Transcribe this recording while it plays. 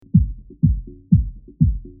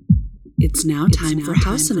It's now time for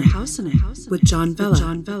House in It with John Vella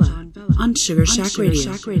on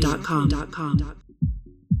sugarshackradio.com.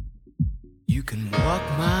 You can walk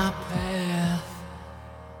my path,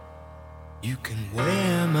 you can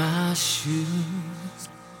wear my shoes,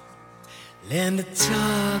 learn to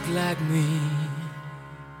talk like me,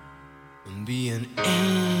 and be an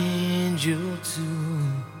angel too.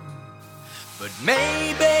 But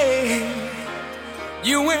maybe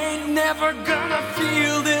you ain't never gonna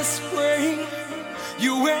feel this way.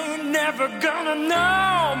 You ain't never gonna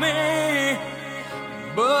know me,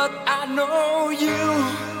 but I know you.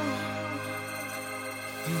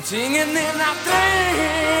 Singing in our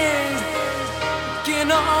things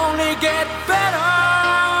can only get better.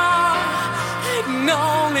 It can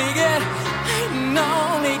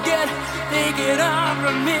only get, take it on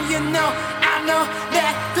from me. You know, I know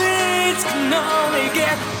that things can only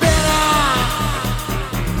get better.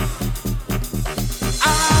 I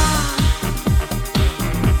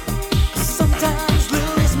sometimes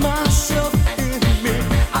lose myself in me.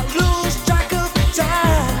 I lose track of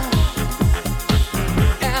time.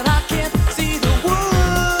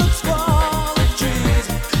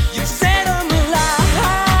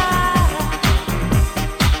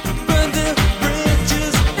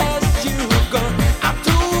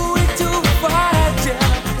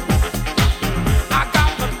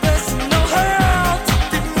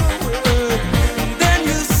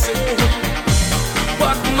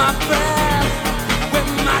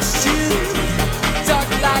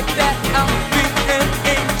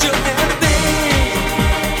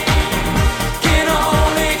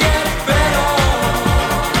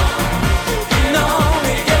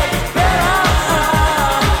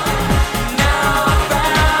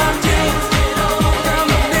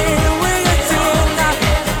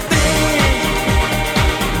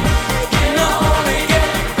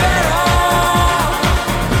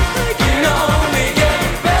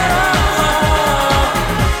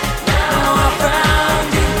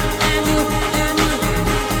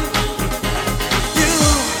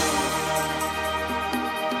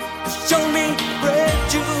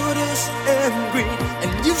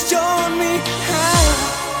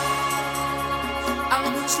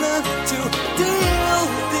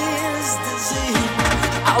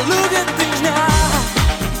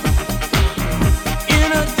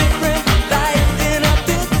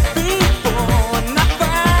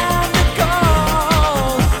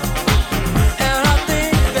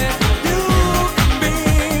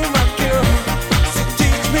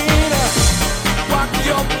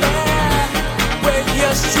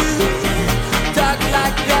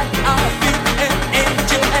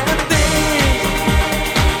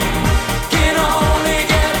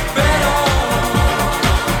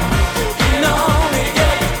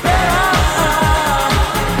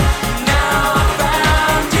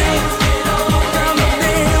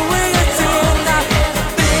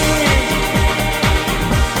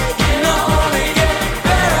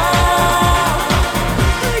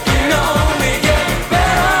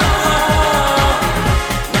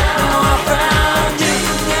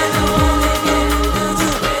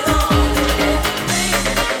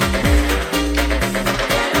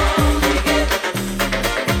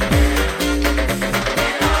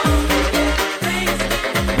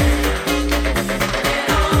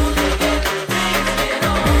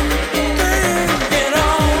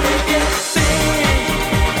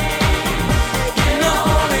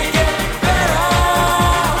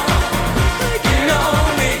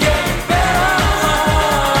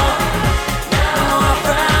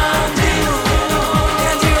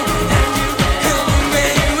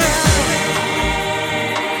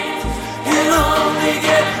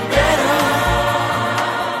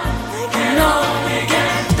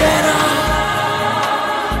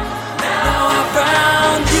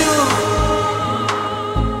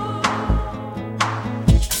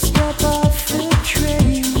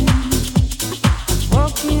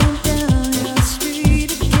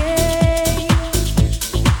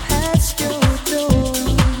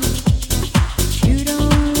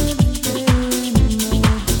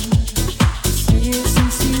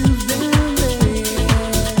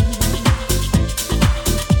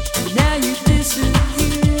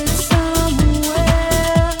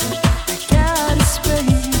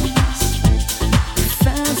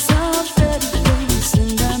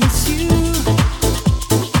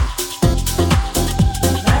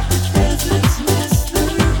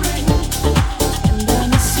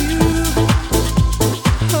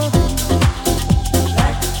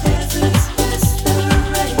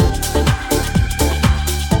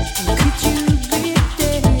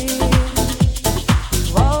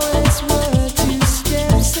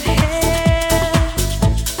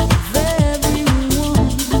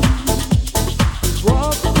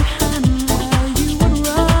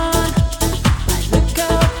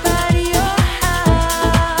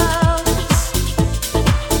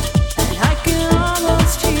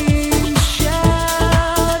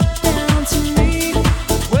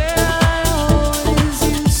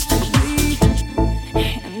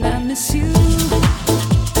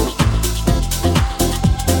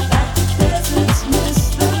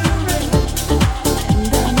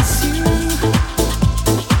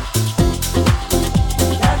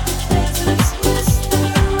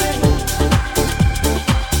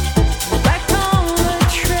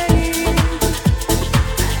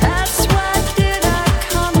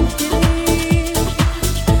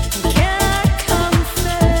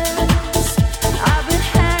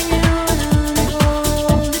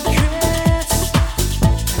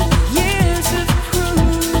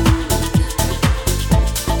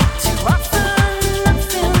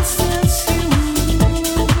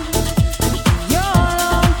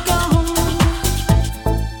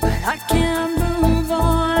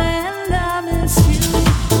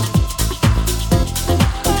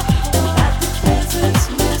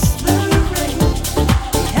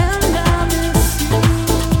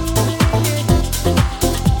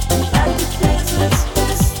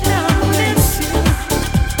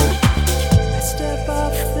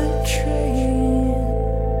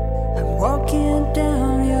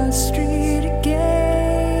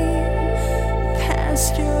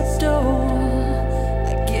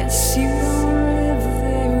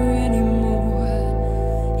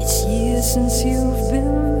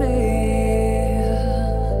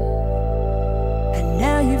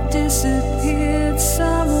 disappeared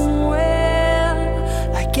somewhere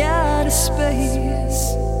like out of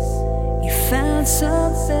space. You found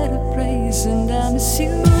some better place, and I miss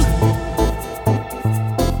you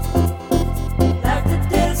like the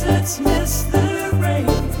deserts miss the rain.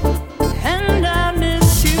 And I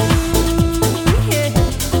miss you, yeah,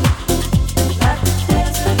 like the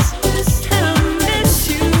deserts miss the rain. And I miss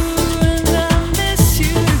you, and I miss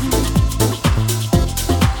you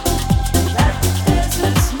like the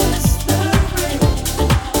deserts miss the rain.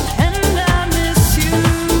 And I miss you,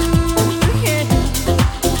 yeah,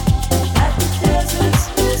 like the deserts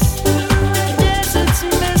miss the rain. The deserts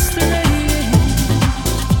miss the rain.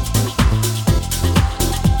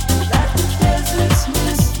 Like the deserts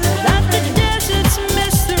miss the rain. Like the deserts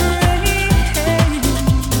miss the rain.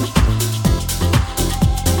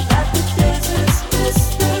 Like the deserts miss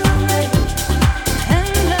the rain.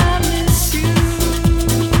 And I miss you,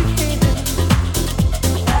 yeah,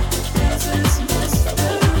 like the deserts miss the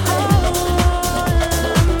rain. Oh, I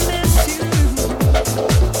miss you.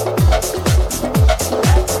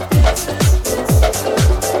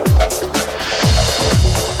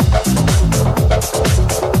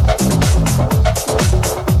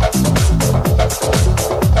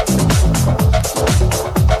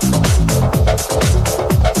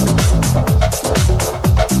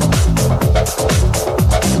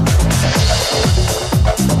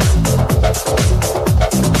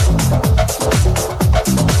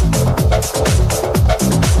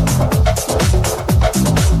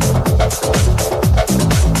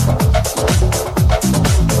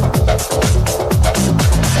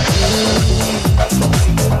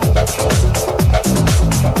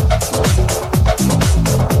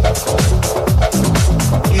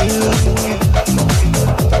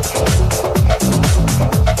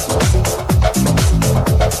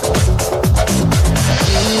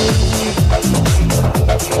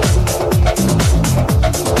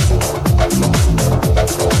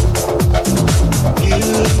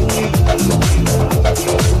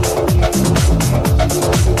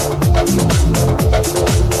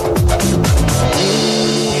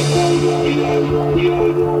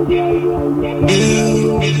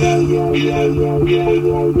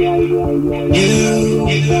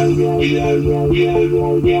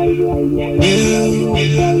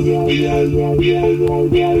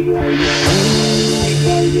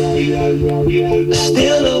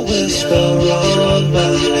 Still a whisper on my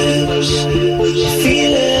lips,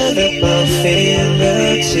 feeling at my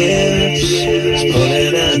fingertips,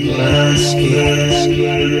 pulling at my skin.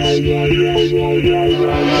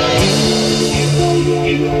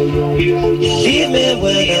 Leave me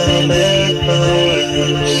when I'm at my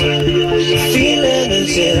worst, feeling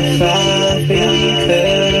as if I've been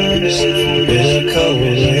cursed with a cold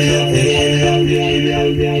within.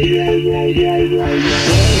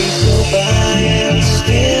 Days go by and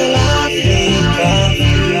still I think of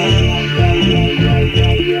you.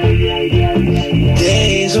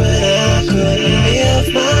 Days when I couldn't live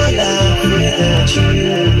my life without you.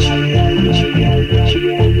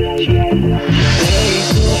 Days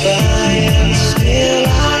go by and still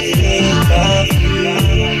I think of you.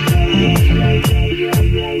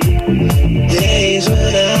 Days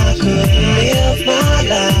when I couldn't live my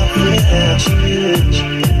life without you.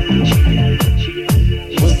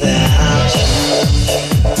 Without you.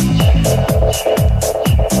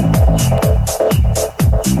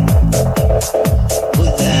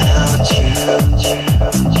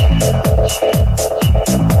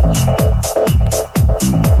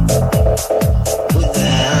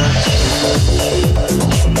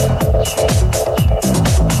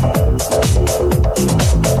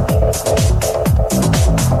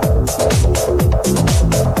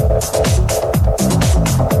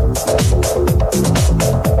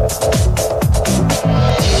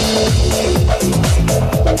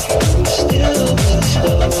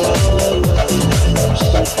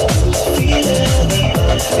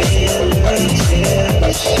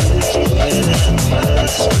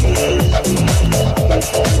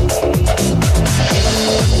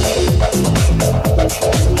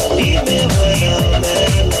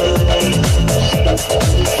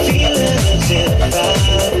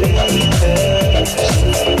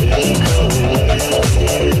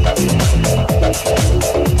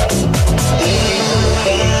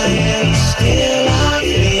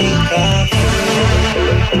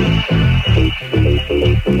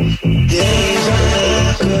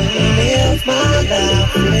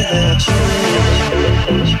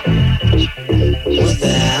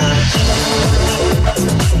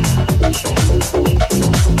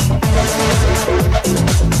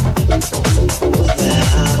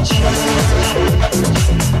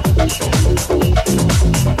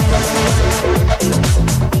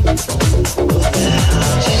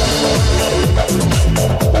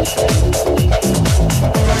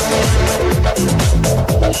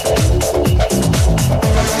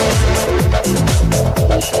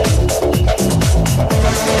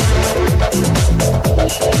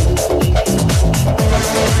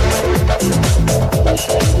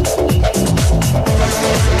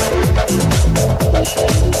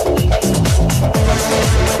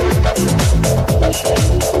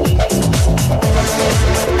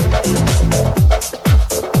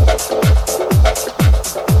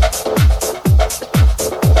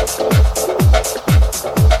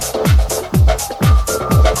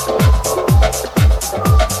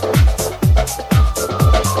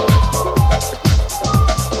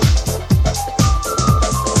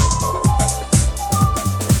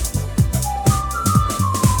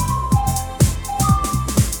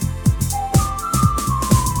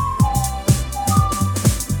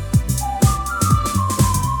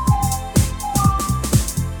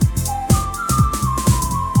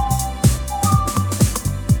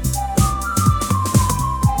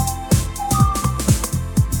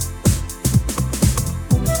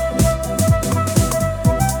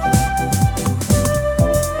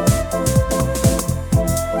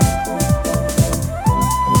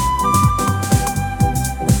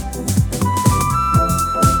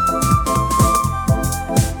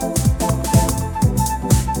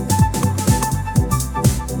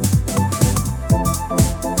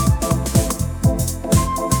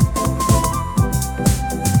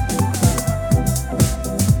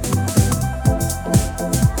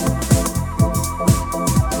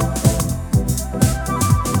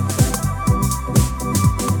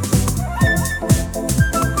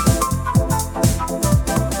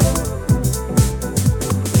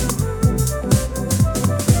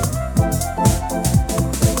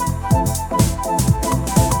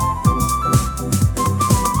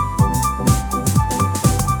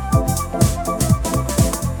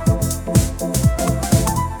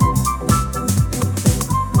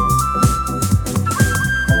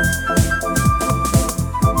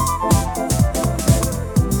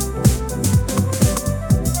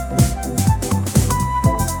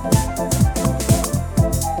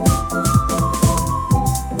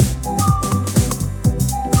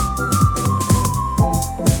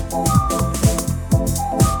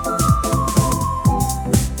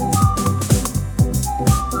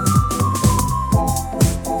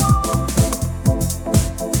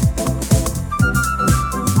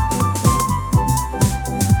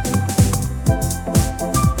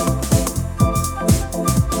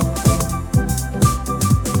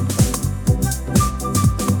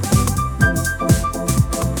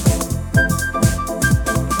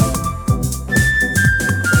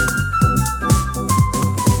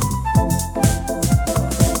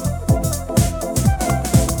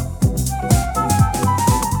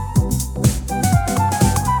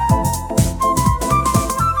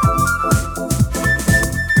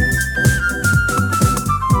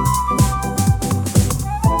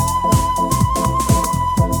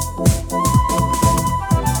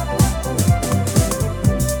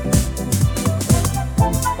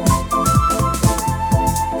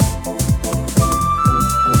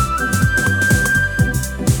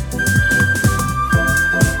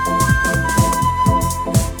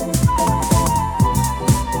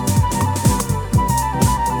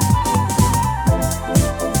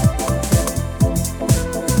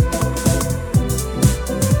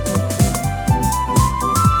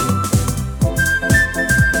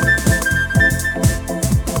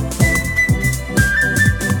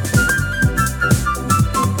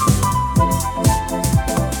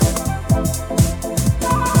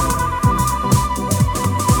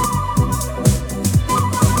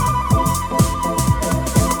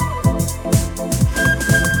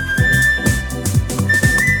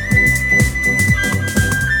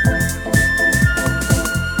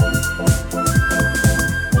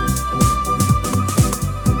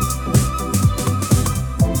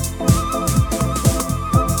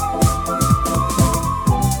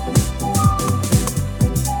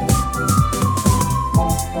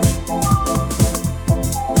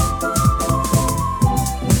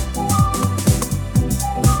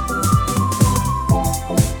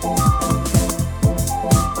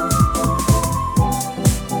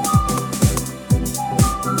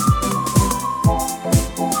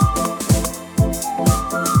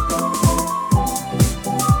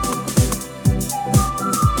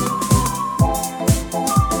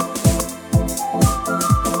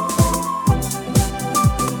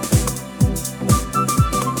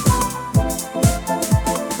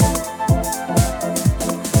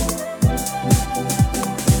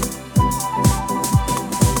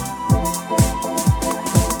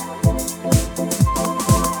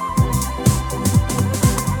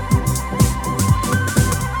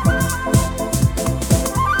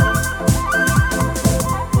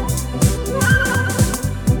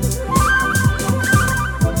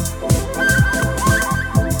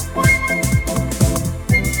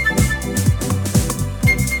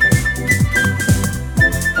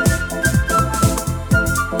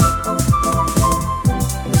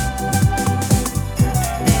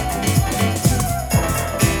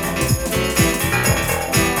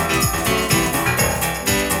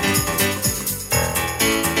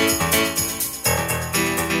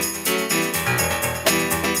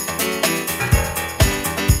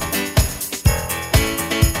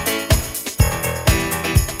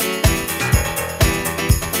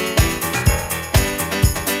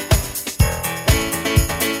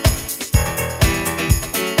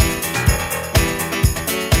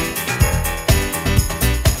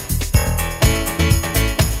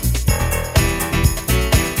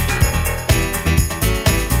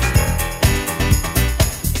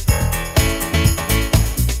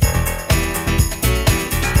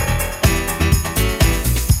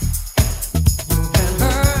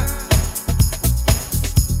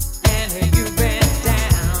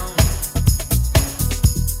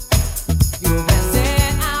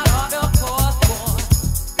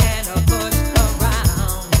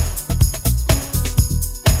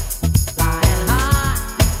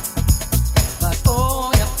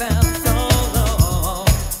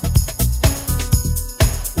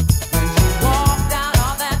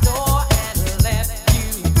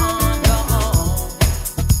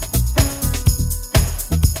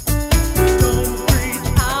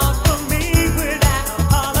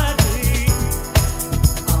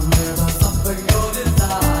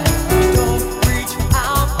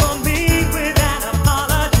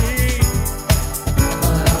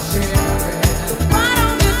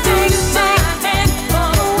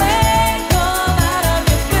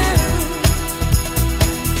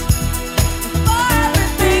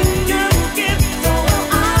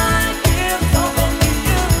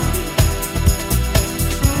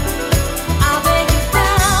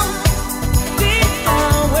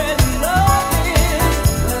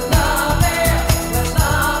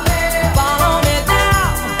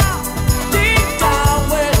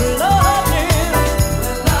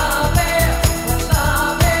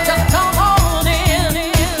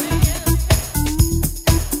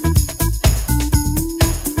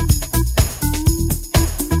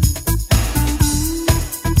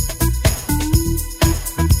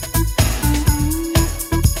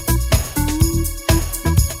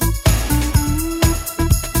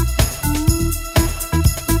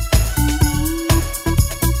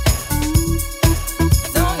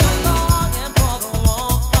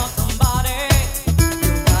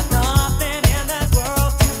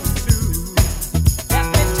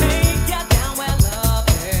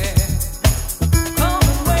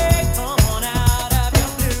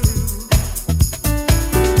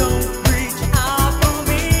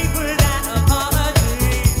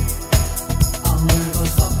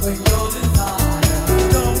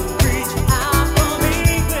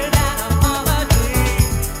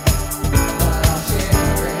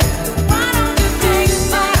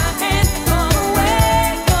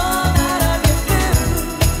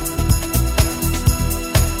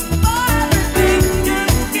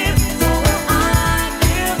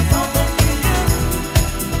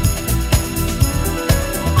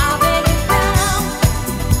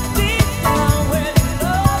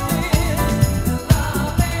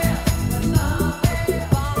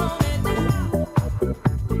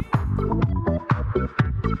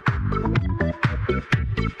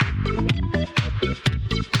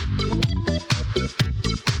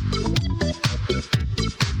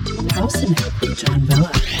 House in it with John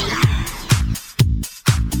Vella.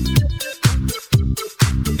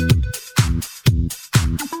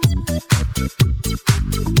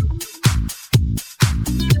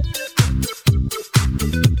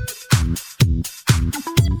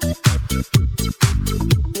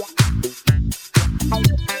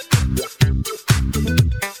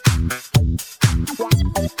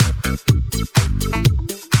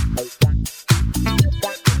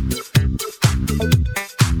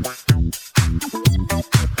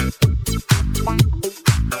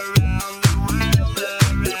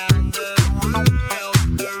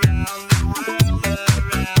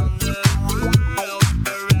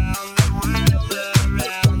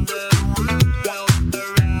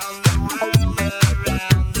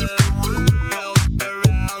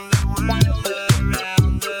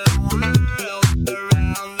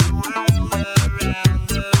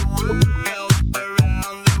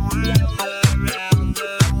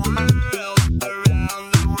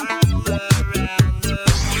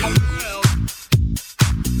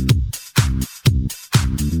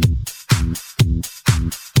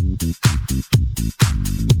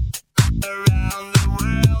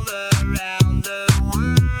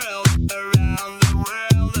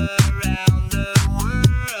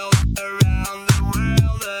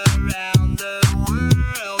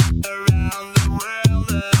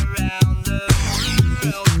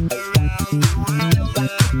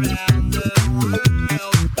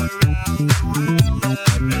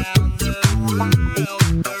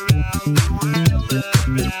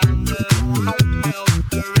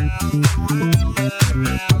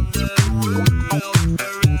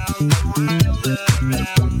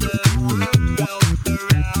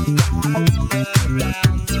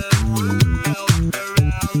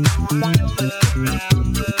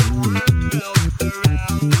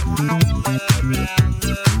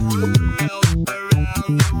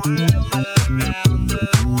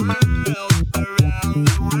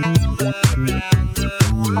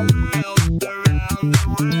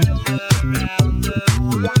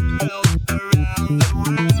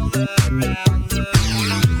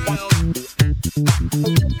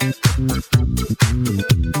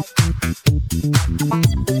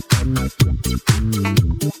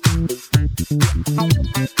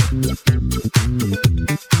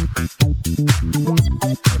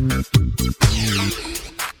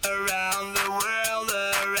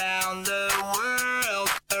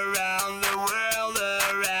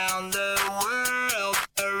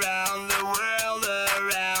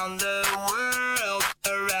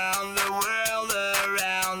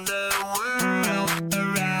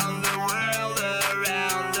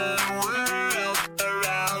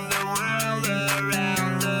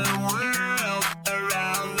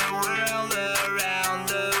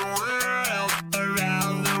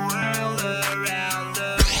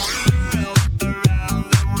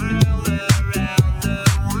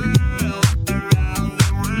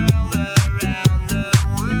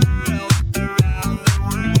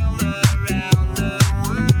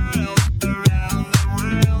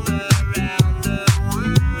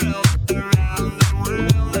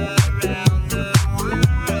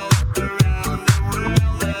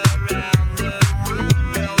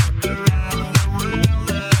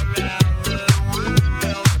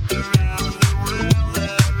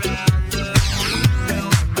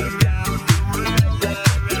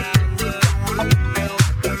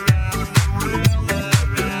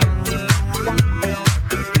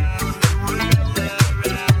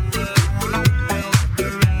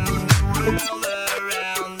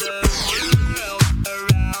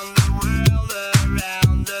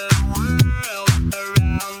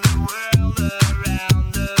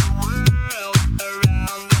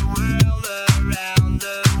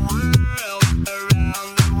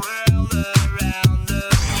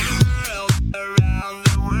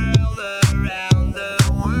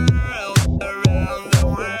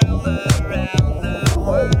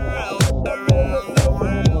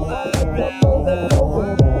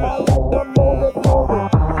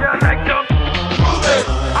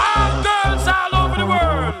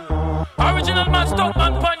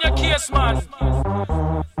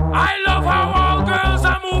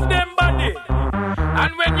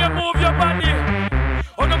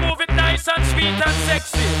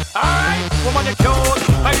 Woman, you cute.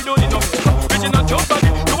 I don't need no makeup. Original cute body.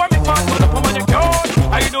 You want me part for the woman, you cute.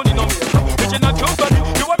 I don't need no makeup. Original cute body.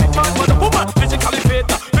 You want me part for the woman. Physically fit,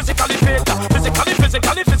 physically fit,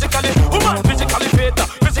 physically. Woman, physically fit,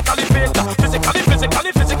 physically fit,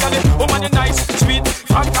 physically. Woman, you nice, sweet,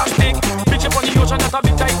 fantastic. Bitch up on the ocean, that's a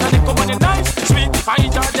bit Titanic. Woman, you nice,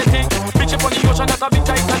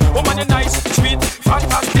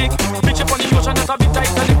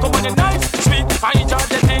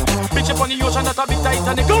 ocean that a bit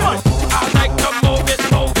Titanic. Come on. I like to move it,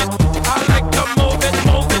 move it. I like to move it,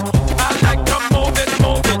 move it. I like to move it,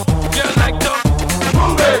 move it. You like to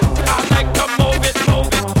move it. I like to move it, move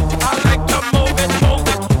it. I like to move it, move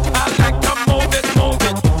it. I like to move it, move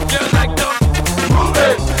it. You like to move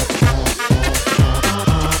it.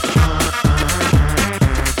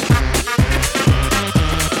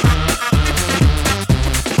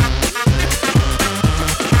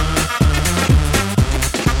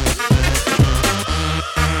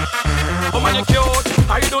 Woman, you cute.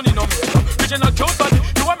 I don't need no makeup. Original cute body.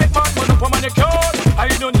 You a make man man up. Woman, you cute. I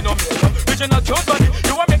don't need no makeup. Original cute body.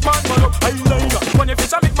 You a make man man up. Eyeliner. When you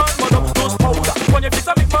fit a make man man up. Nose powder. When you fit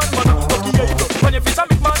a make man man up. Lucky eyebrow. When you fit a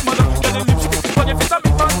make man man up. Get a lipstick. When you fit a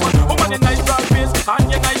make man man up. Woman, you nice broad face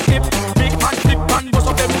and you nice hip. Make man flip and bust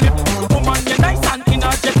up them lip. Woman, you nice and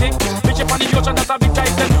energetic. Bitch up on the ocean that's a bit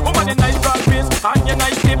tight. Woman, you nice broad face and you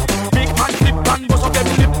nice hip. Make man flip and bust up them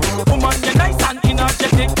lip. Woman, you nice and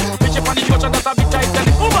energetic. Bitch up on the ocean that's a bit tight.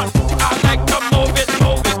 Woman, I like to move it,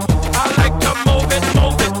 move it. I like to move it,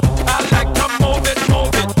 move it. I like to move it,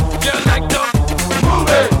 move it. You like to move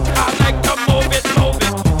it. I like to move it, move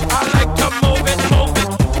it. I like to move it, move it.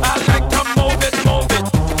 I like to move it, move it.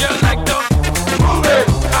 You like to move it.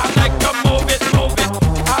 I like to move it, move it.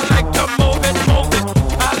 I like to move it, move it.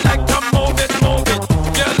 I like to move it, move it.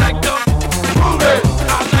 You like to move it.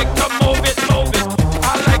 I like to move it, move it.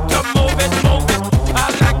 I like to move it, move it. I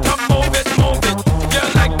like to move it, move it. You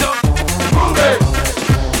like to move it.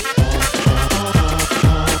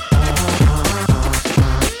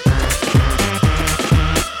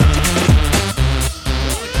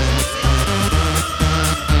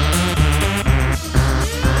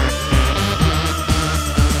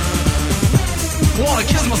 Wanna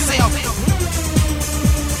kiss myself.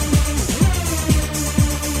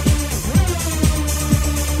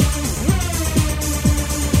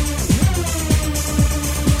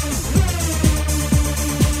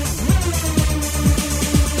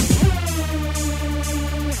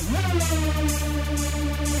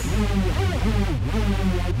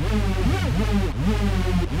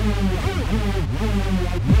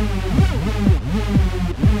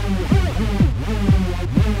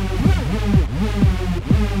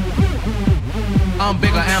 I'm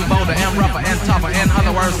bigger and bolder and rougher and tougher. In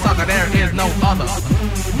other words, sucker, there is no other.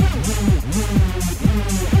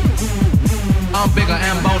 I'm bigger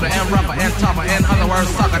and bolder and rougher and tougher. In other words,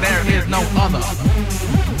 sucker, there is no other.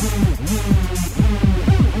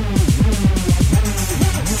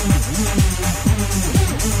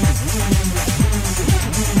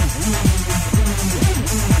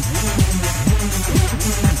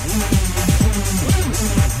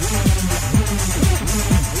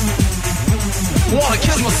 Wanna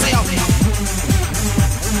kiss myself.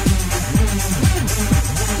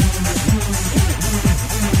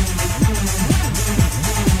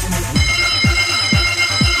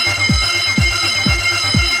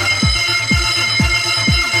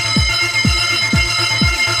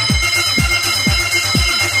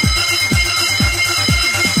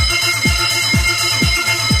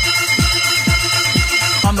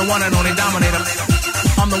 I'm the one and only dominator.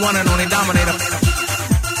 I'm the one and only dominator.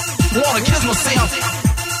 Wanna kiss myself.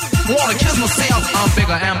 Wanna kiss myself. I'm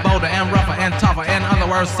bigger and bolder and rougher and tougher. In other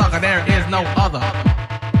words, sucker, there is no other.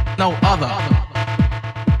 No other.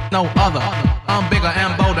 No other. I'm bigger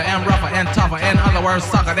and bolder and rougher and tougher. In other words,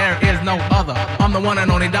 sucker, there is no other. I'm the one and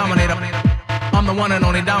only dominator. I'm the one and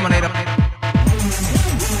only dominator.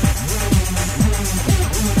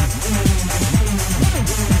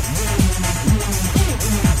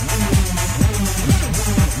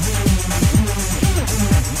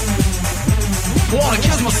 Wanna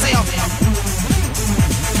kiss myself.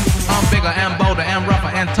 I'm bigger and bolder and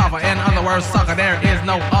rougher and tougher. In other words, sucker, there is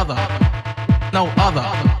no other. No other.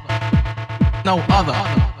 No other.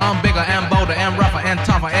 I'm bigger and bolder and rougher and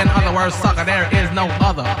tougher. In other words, sucker, there is no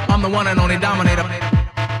other. I'm the one and only dominator.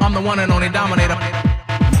 I'm the one and only dominator.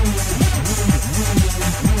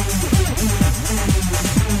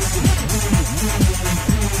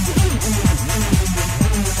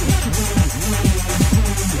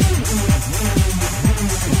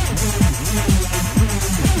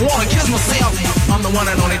 Wanna kiss myself. I'm the one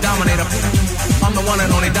and only dominator. I'm the one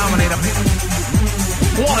and only dominator.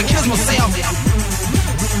 Wanna kiss myself.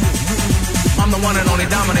 I'm the one and only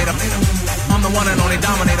dominator. I'm the one and only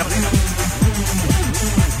dominator.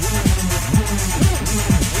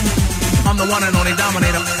 I'm the one and only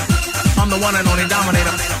dominator. I'm the one and only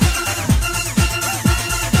dominator.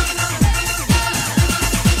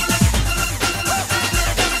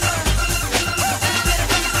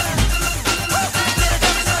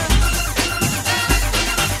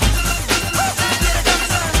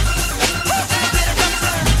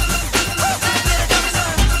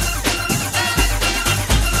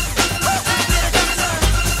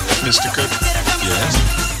 Mr. Cook? Yes?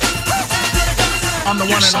 I'm the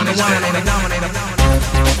one and only dominator.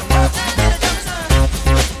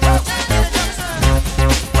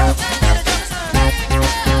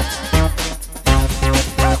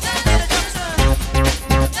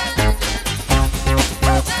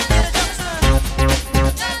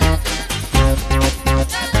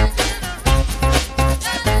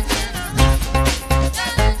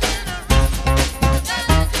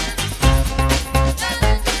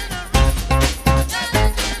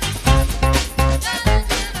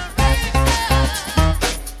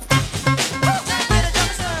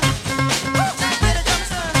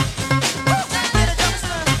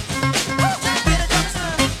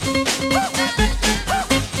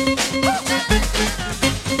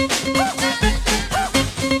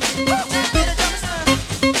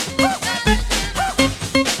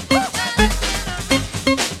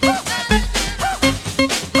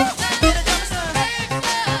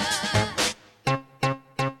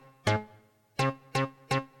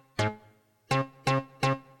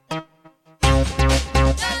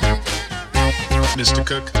 Mr.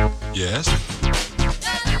 Cook? Yes?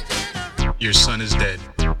 Your son is dead.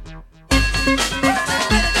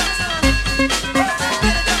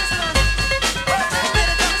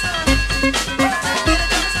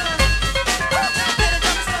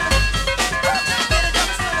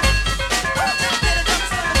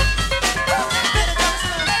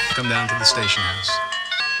 Come down to the station house.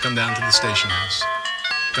 Come down to the station house.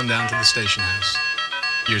 Come down to the station house.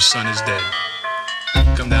 Your son is dead.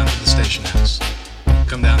 Come down to the station house.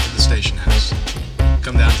 Come down to the station house.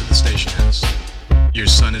 Come down to the station house. Your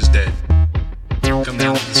son is dead. Come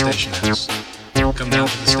down to the station house. Come down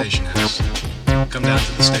to the station house. Come down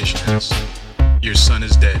to the station house. Your son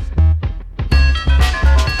is dead.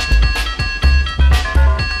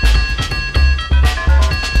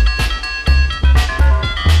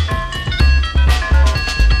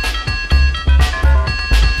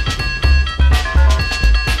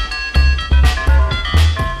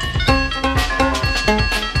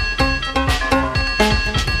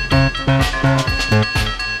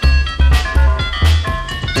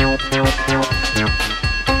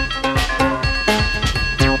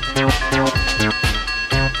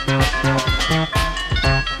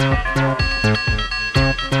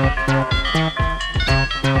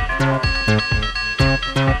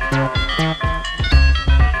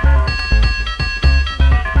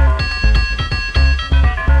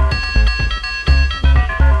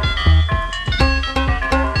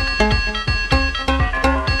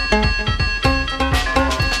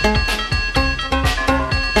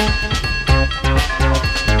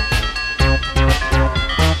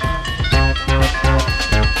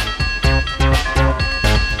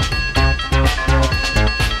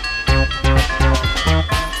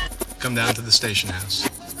 Come down to the station house.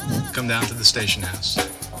 Come down to the station house.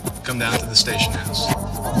 Come down to the station house.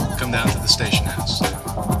 Come down to the station house.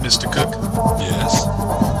 Mr. Cook? Yes?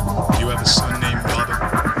 You have a son named Robert.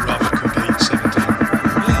 Robert Cook, age 17.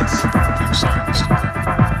 Yes. I'm sorry, Mr. Cook.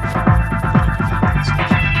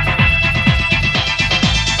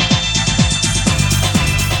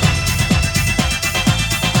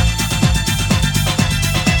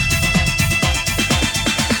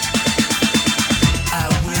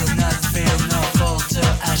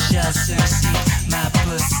 Succeed. My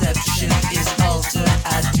perception is altered.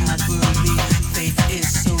 I do believe faith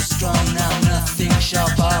is so strong now, nothing shall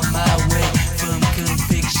bar.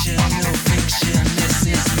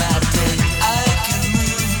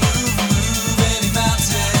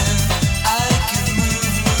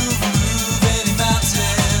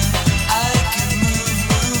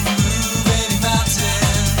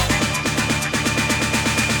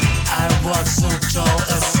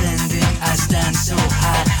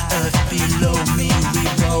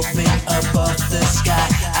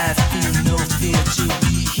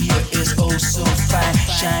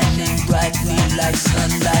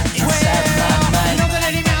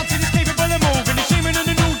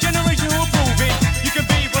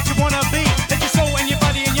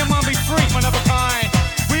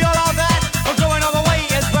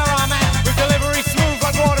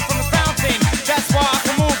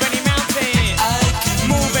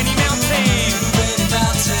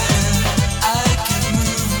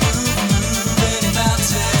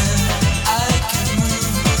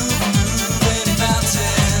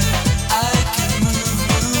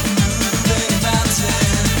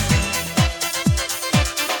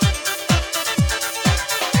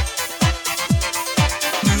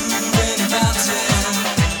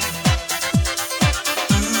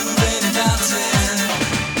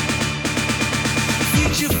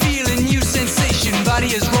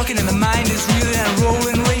 talking and the mind is reeling and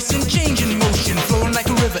rolling, racing, changing motion, flowing like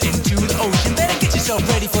a river into the ocean. Better get yourself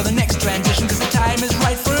ready for the next transition, cause the time is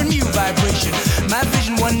right for a new vibration. My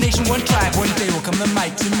vision, one nation, one tribe, one day will come the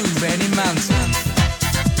might to move any mountain.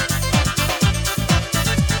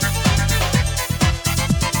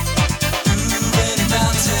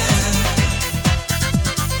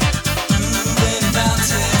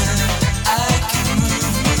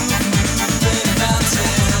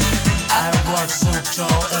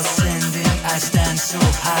 So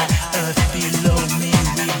high, earth below me,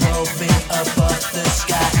 revolving above the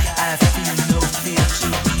sky. I feel no fear to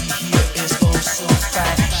be here, is oh so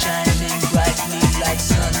fine, shining brightly like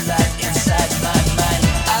sunlight inside my mind.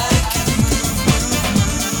 I can move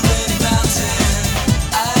any mountain.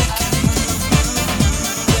 I can move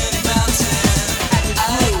any mountain.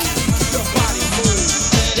 I can move your body move.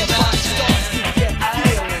 Your body starts to get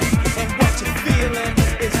feeling, and what you're feeling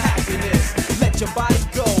is happiness. Let your body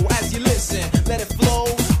go as you listen. Let it flow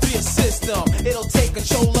through your system. It'll take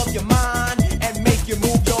control of your mind and make you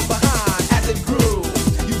move your behind. As it grooves,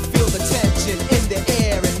 you feel the tension in the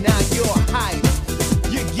air, and now you're hype.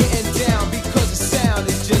 You're getting down because the sound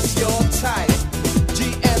is just your type.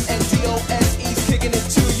 GM and DOSE's kicking it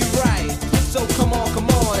to you right. So come on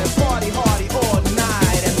and party hardy all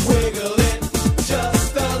night and wiggle it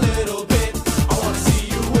just a little bit. I wanna see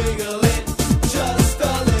you wiggle it just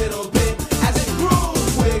a little bit. As it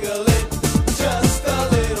grooves, wiggle it just a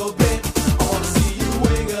little bit. I wanna see you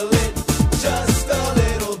wiggle it just a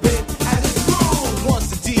little bit. As it grooves, once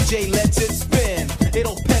the DJ lets it spin,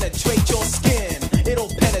 it'll penetrate your skin, it'll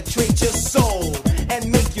penetrate your soul,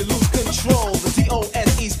 and make you lose control. The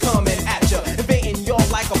DOSE's coming at ya, invading your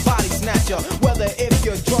like a body snatcher. Whether if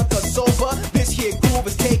you're drunk or sober, this here groove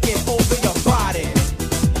is taking over your body.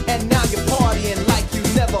 And now you're partying like you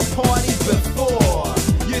never partied before.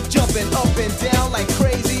 You're jumping up and down like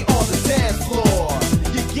crazy on the dance floor.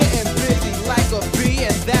 You're getting busy like a bee,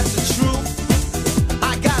 and that's the truth.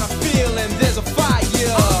 I got a feeling there's a fire.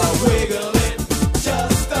 Wiggle it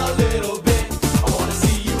just a little bit. I wanna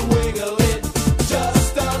see you wiggle it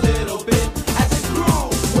just a little bit. As it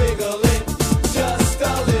grooves, wiggle it just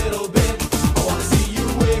a little bit. I wanna see you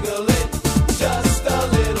wiggle it just a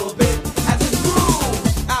little bit. As it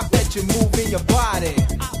grooves, I bet you're moving your body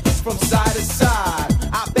from side to side.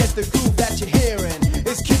 I bet the groove that you're hearing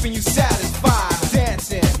is keeping you satisfied.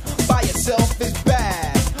 Dancing by yourself is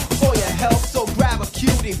bad for your health, so grab a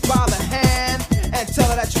cutie by the hand and tell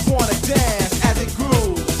her that you wanna dance. As it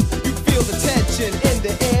grooves, you feel the tension in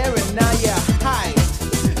the air, and now you're hyped.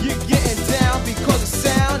 You're getting down because the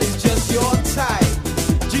sound is just your type.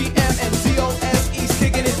 GM and DOSE's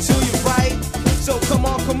kicking it to you right. So come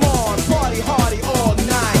on, party hardy all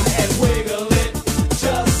night and wiggle it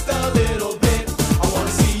just a little bit. I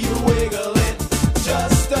wanna see you wiggle it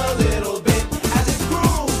just a little bit. As it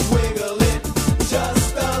grooves, wiggle it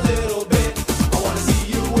just a little bit. I wanna see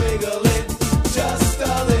you wiggle it just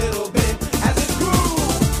a little bit. As it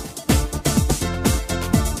grooves,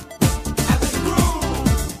 as it grooves,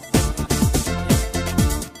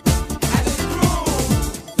 as it grooves,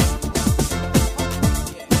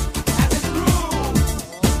 as it grooves.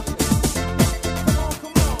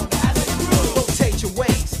 Rotate your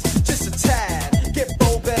waist just a tad. Get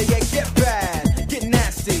bold, better yet get bad. Get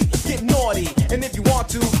nasty, get naughty, and if you want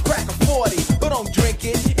to, crack a 40. But don't drink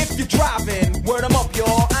it if you're driving. Word 'em up,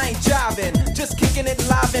 y'all, I ain't jiving. Just kicking it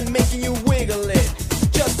live and making you wiggle it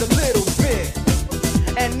just a little bit.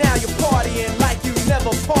 And now you're partying like you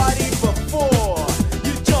never partied before.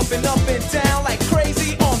 You're jumping up and down like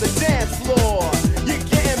crazy on the dance floor. You're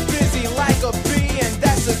getting busy like a bee, and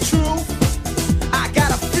that's the truth. I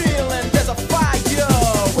got a feeling there's a fire.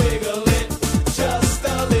 Wiggle it just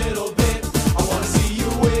a little bit. I wanna see you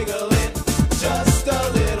wiggle it just a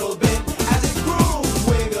little bit. As it grooves,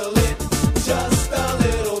 wiggle it just a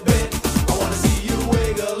little bit. I wanna see you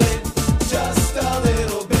wiggle it just a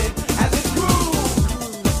little bit. As it grooves.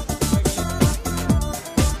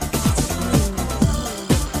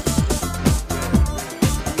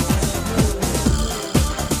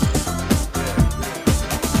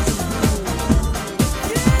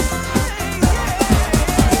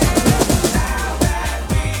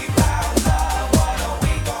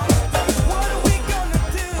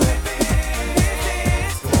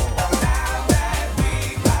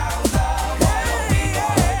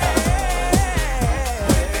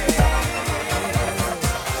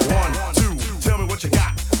 One, two, tell me what you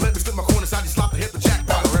got. Let me slip my corner side, you slop and hit the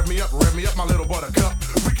jackpot. Rev me up, my little buttercup.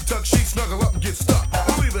 We can tuck sheets, snuggle up and get stuck.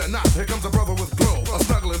 Believe it or not, here comes a brother with glow. A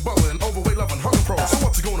snuggling, bubbling, overweight, loving, hugging pro. So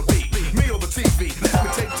what's it gonna be? Me or the TV? Let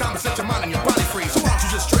me take time to set your mind and your body free. So why don't you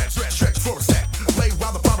just stretch for a sec? Lay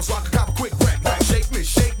while the problem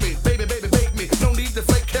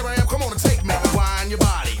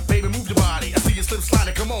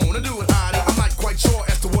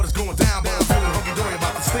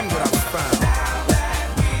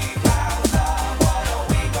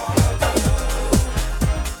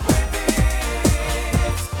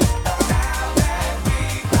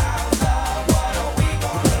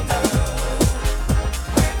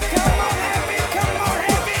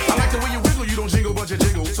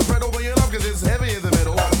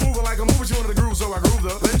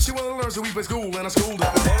so we play school and I schooled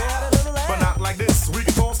her. But not like this. We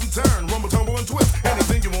can toss and turn, rumble, tumble, and twist.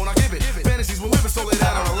 Anything you want, I give it. Fantasies will live it, so lay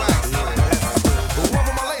down and relax.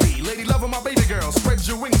 Loving my lady, lady loving my baby girl. Spread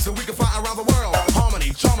your wings so we can fly around the world.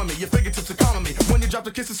 Harmony, charming me, your fingertips are calming me. When you drop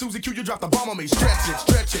the kiss of Susie Q, you drop the bomb on me. Stretch it,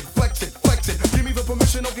 flex it, flex it. Give me the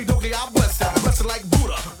permission, okie dokie, I'll bless it. Bless it like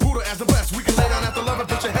Buddha, Buddha as the best. We can lay down after love and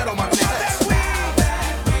put your head on my chest.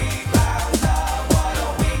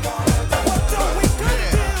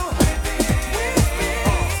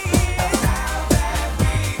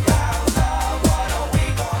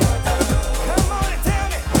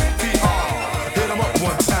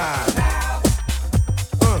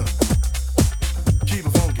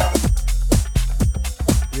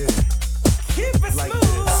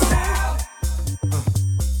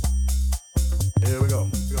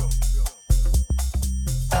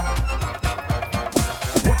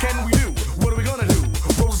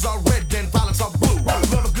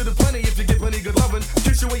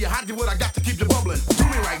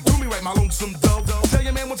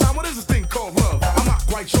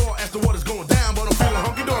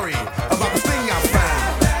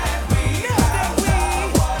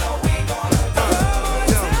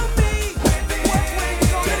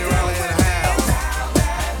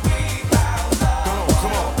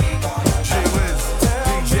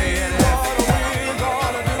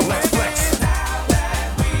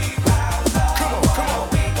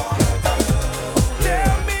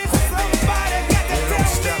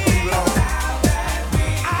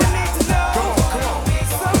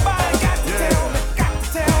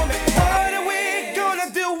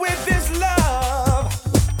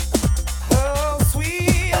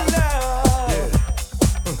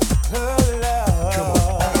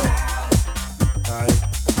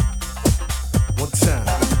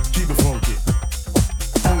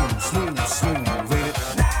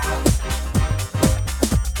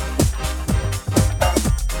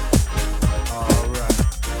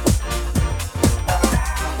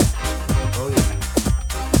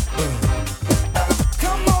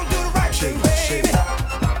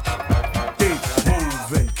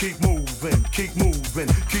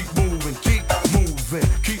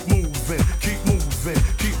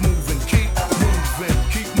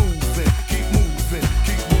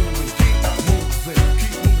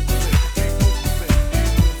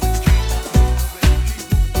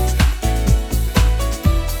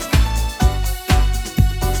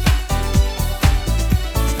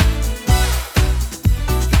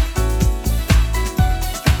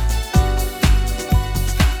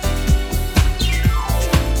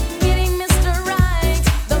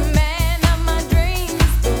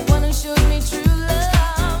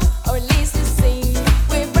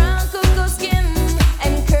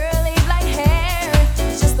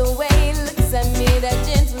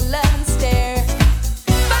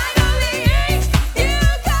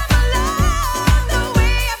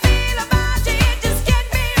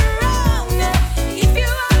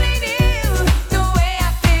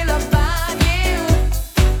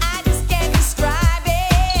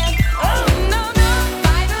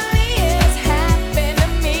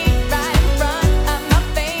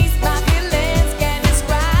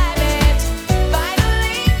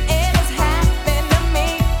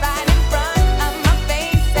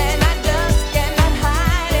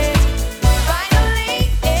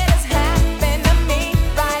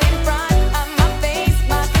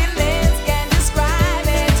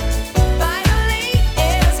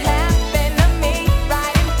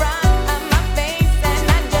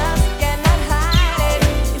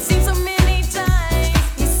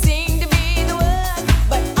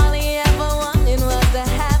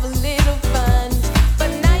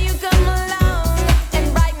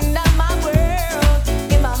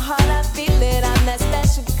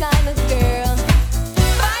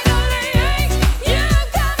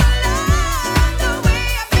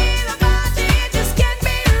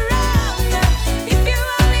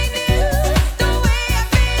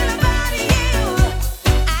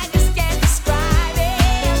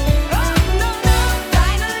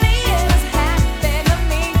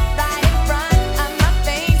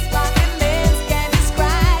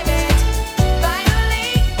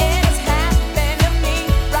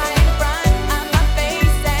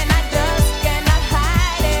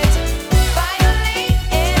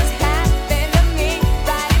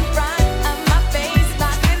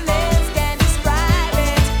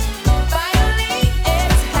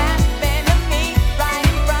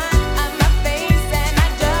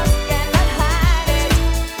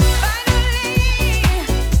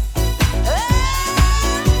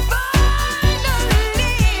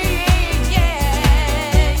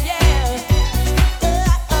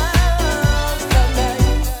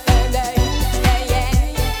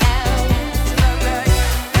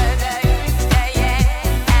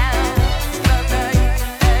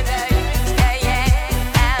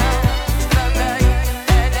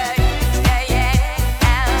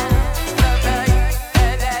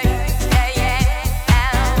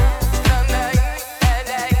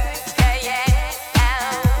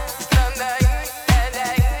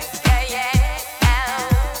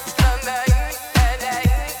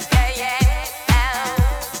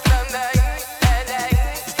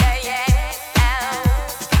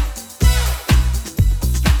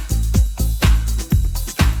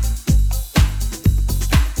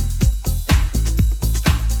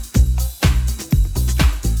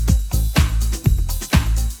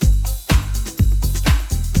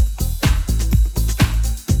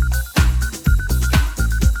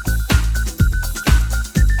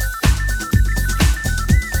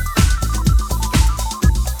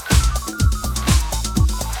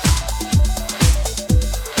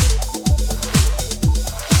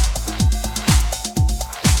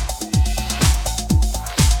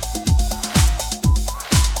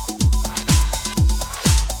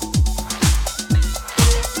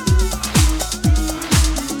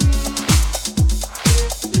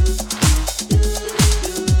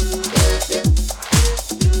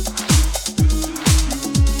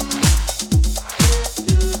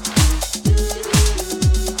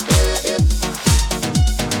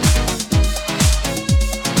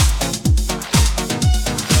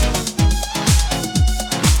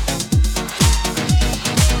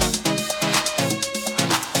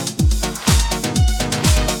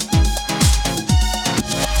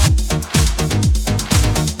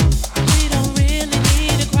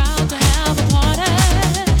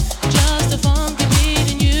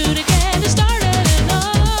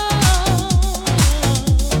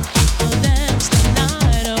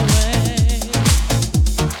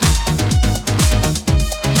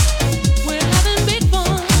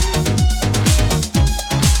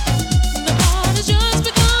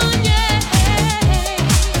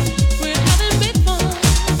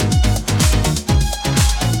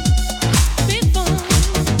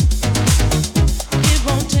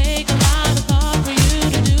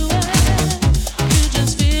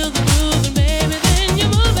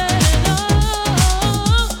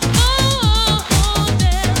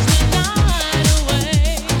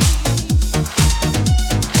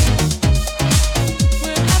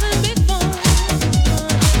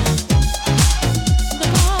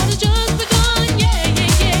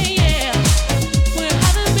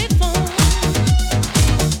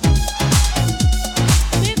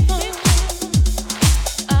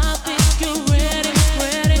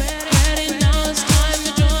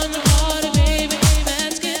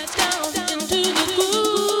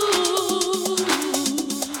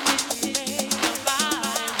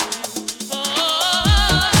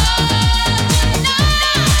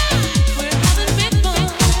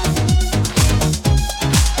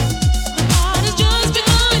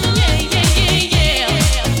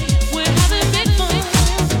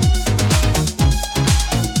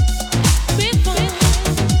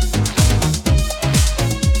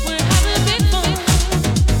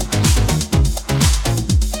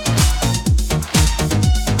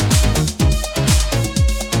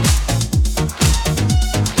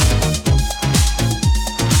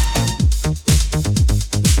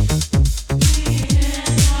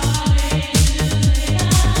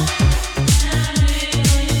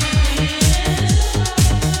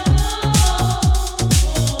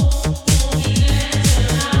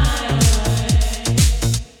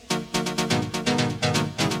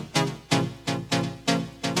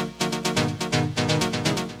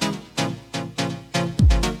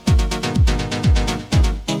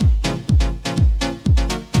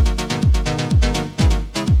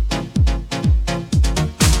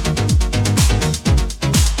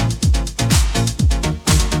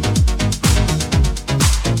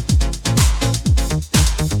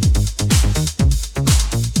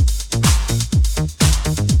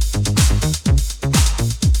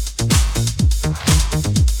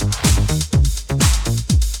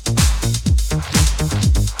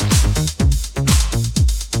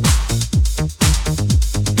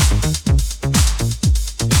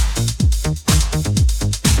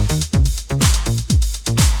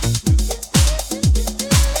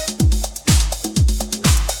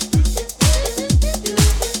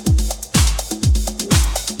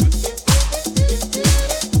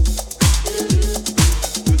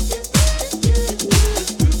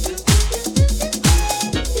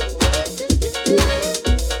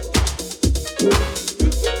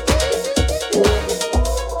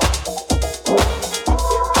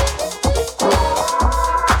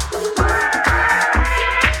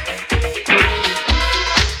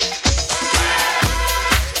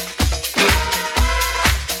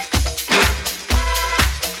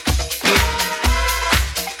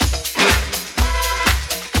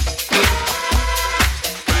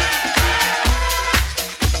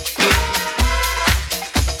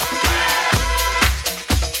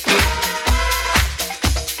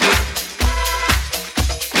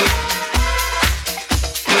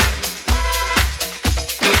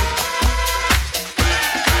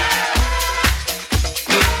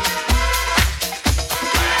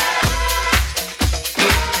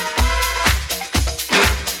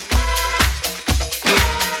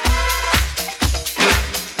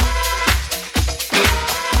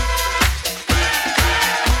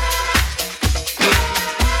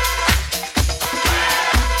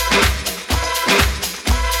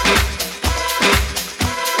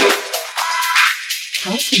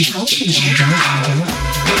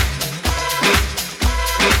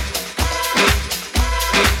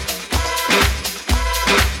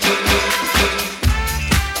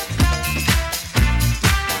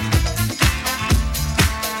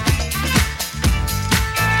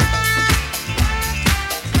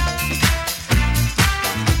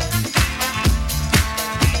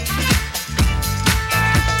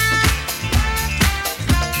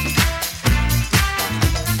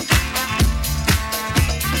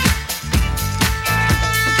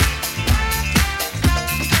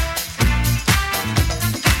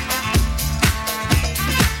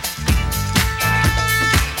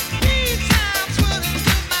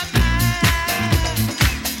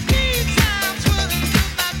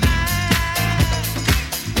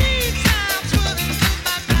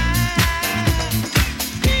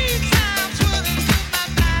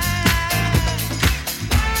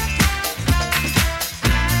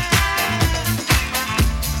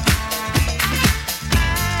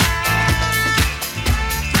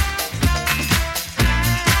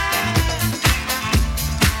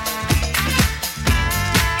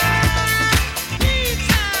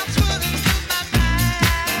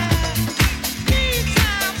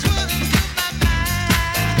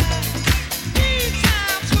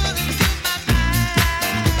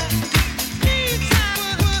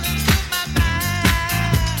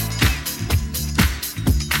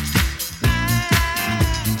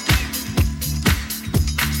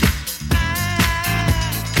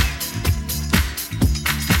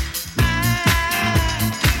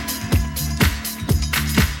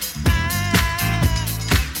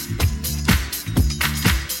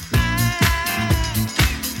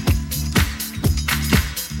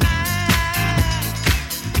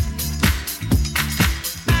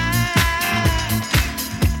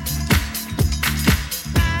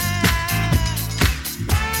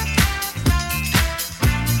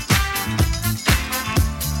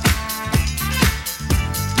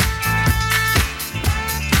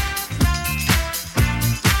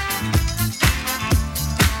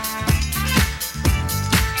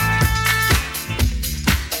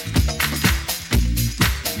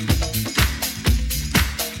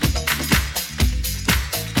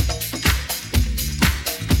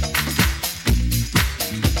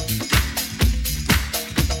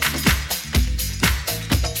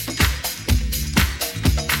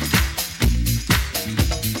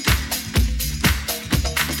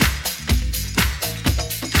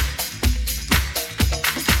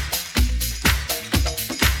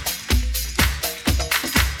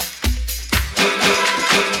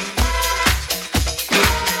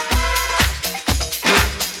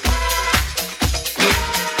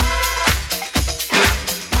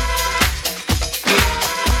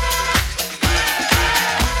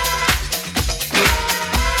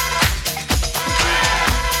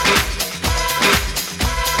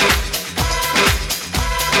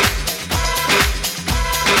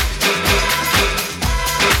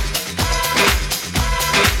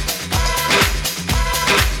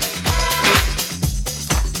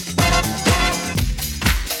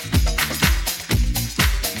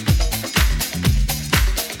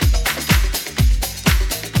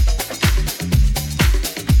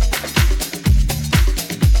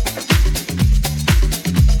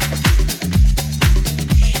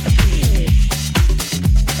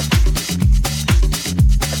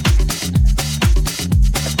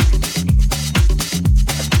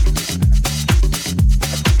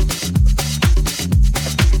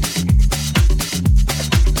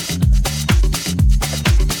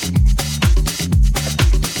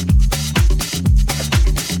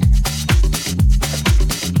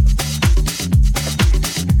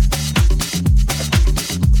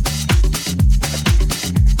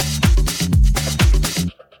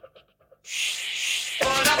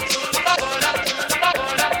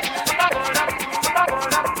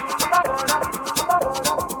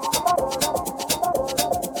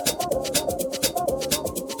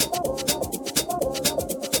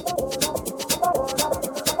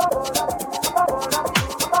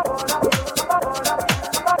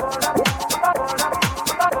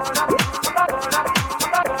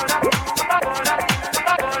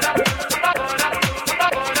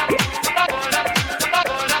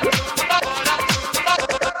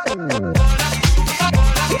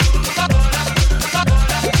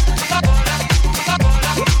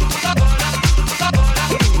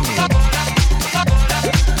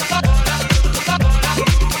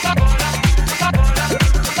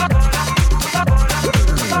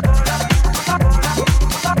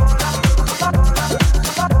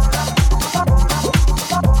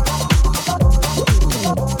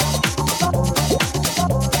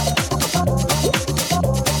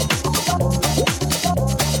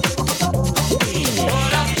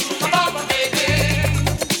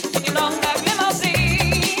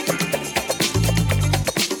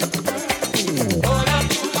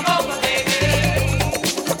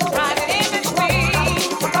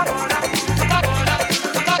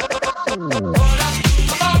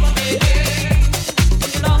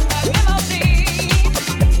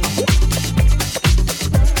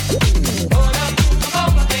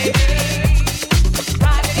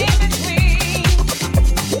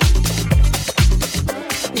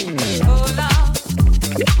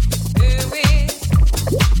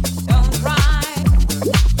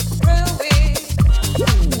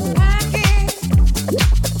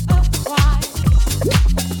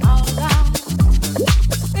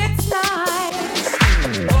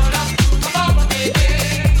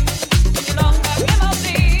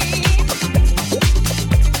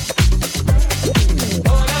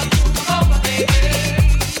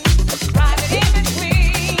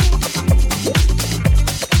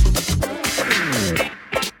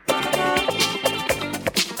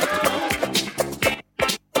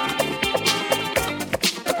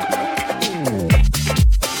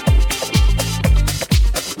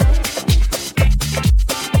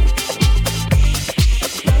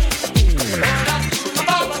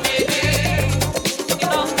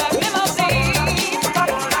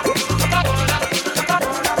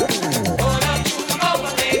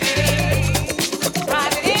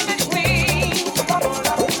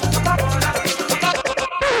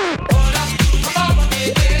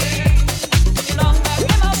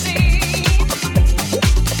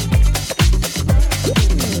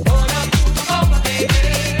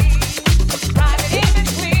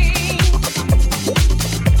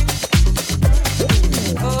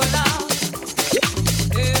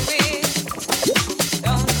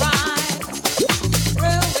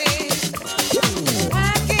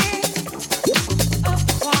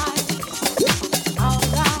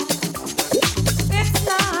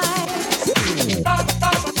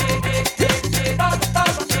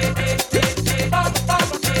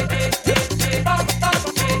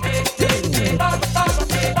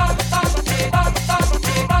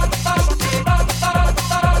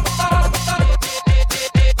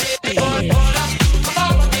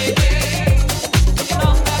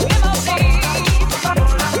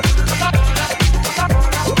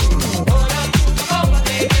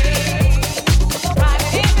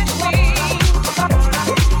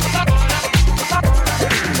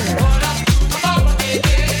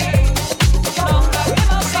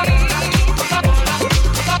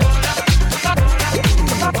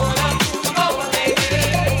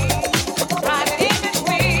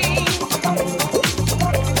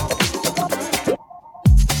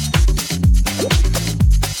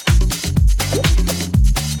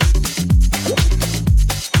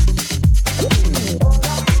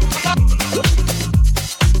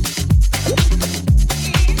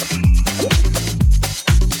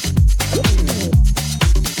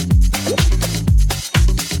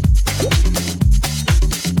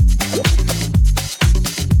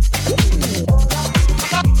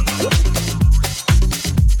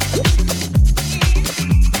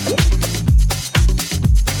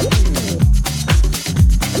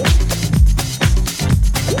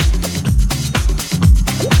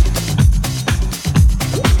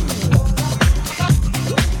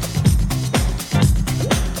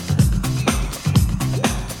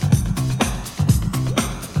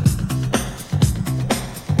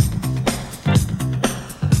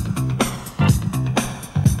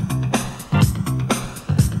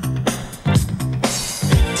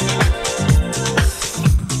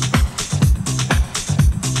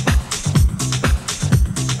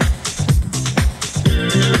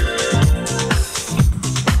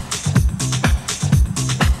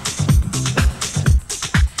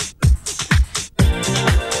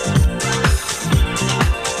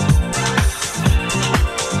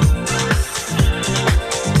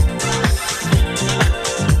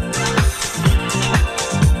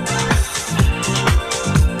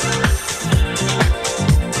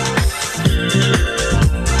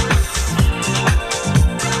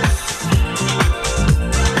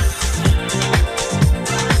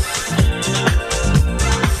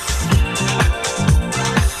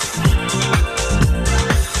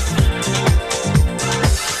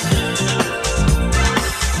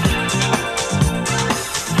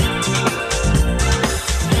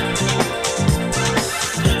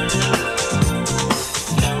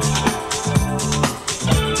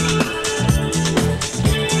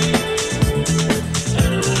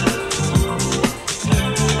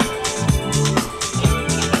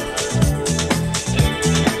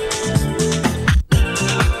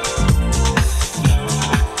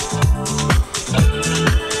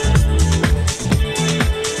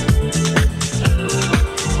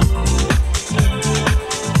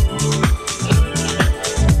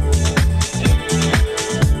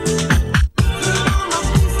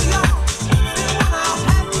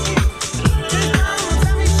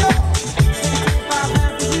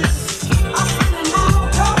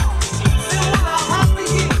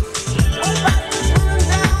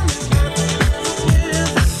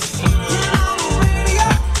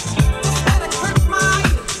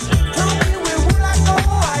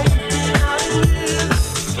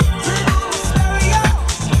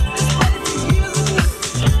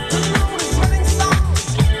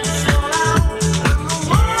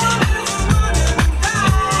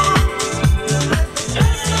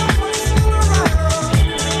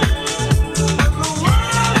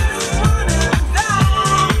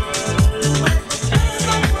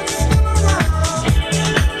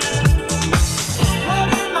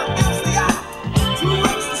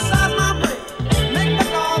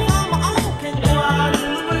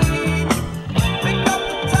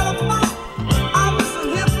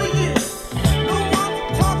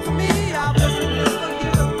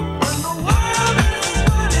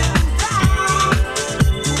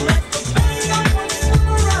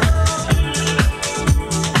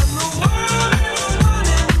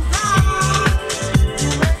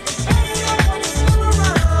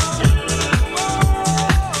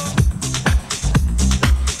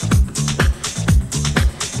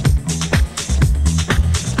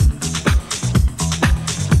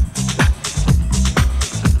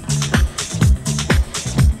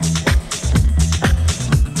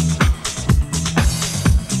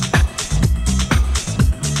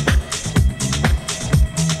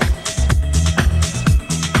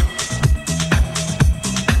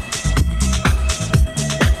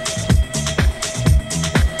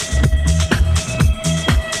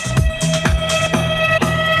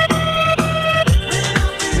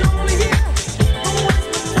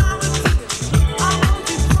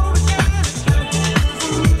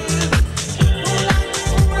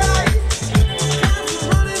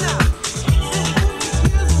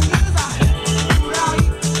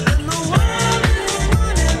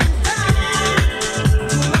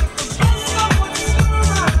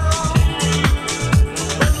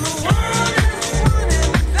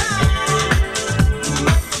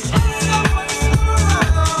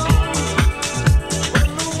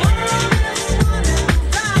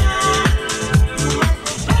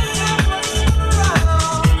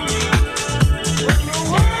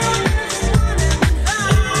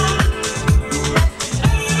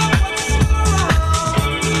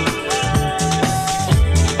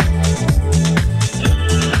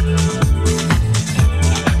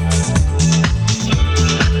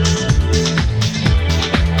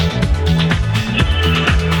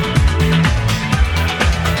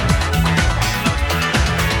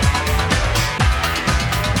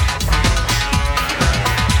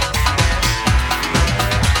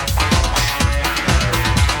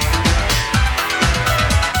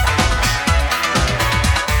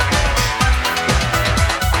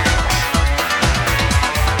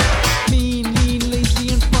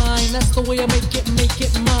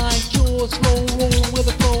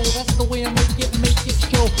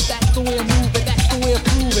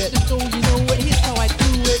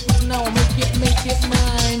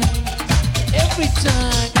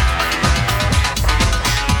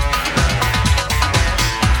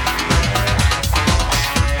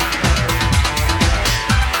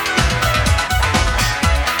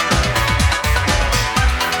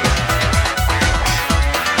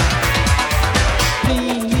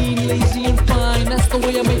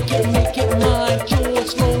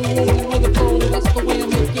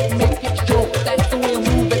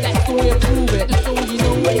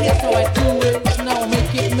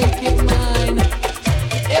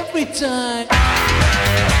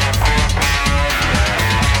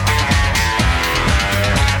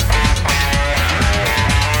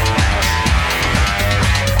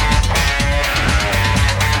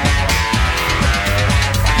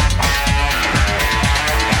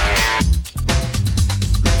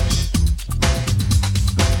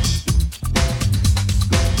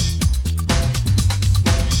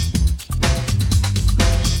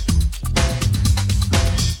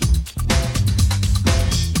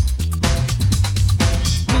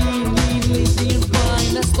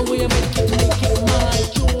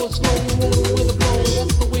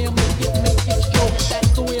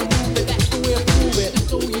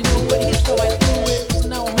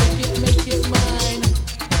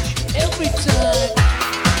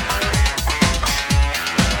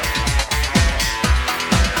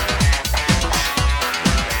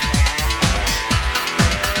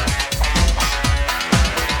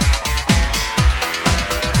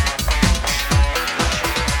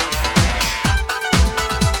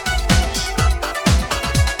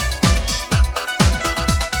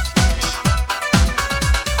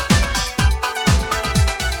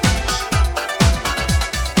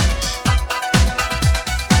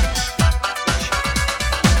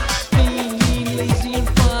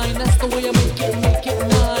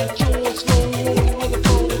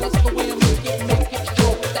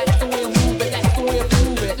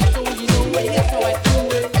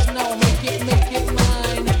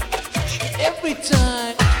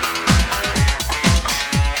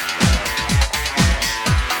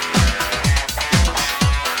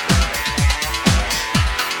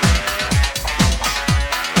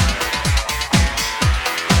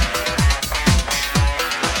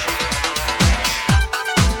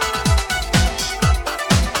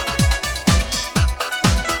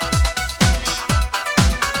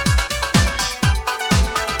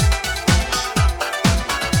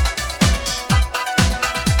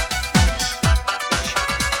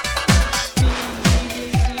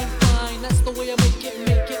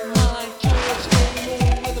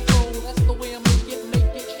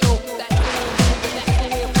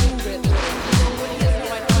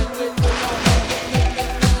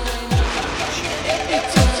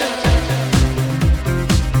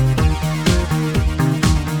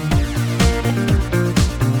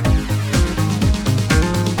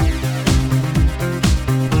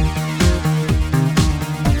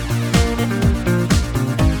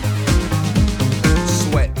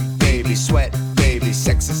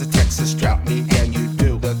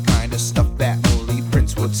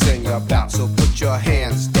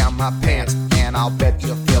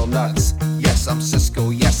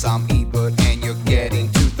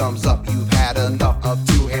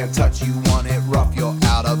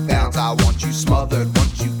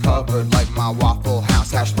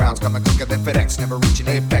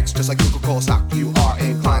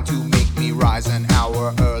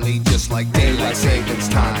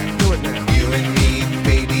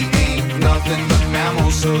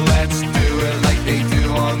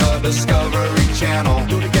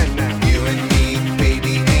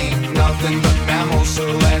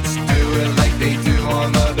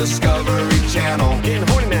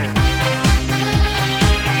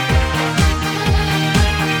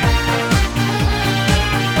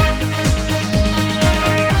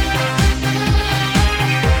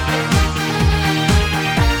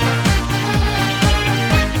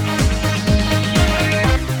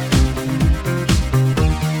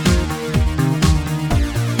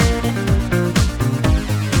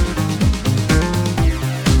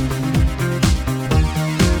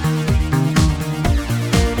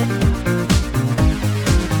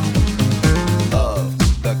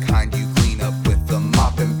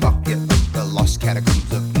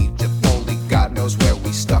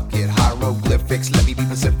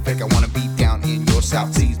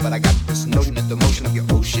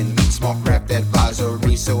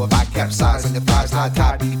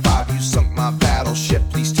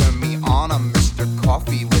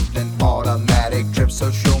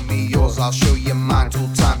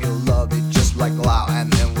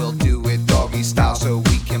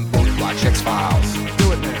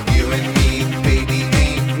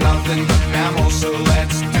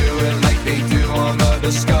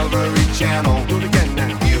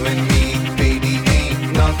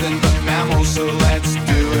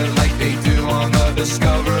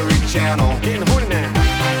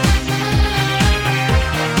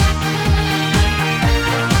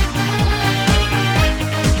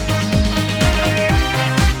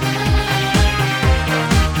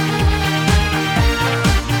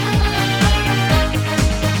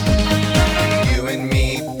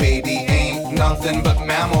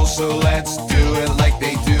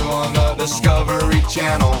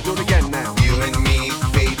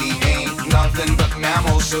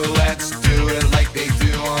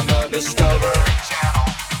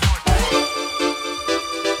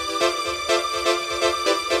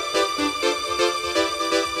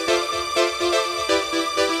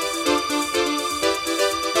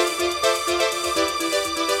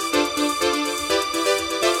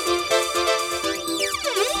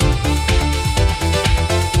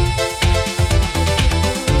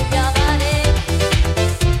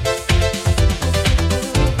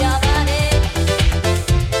 Your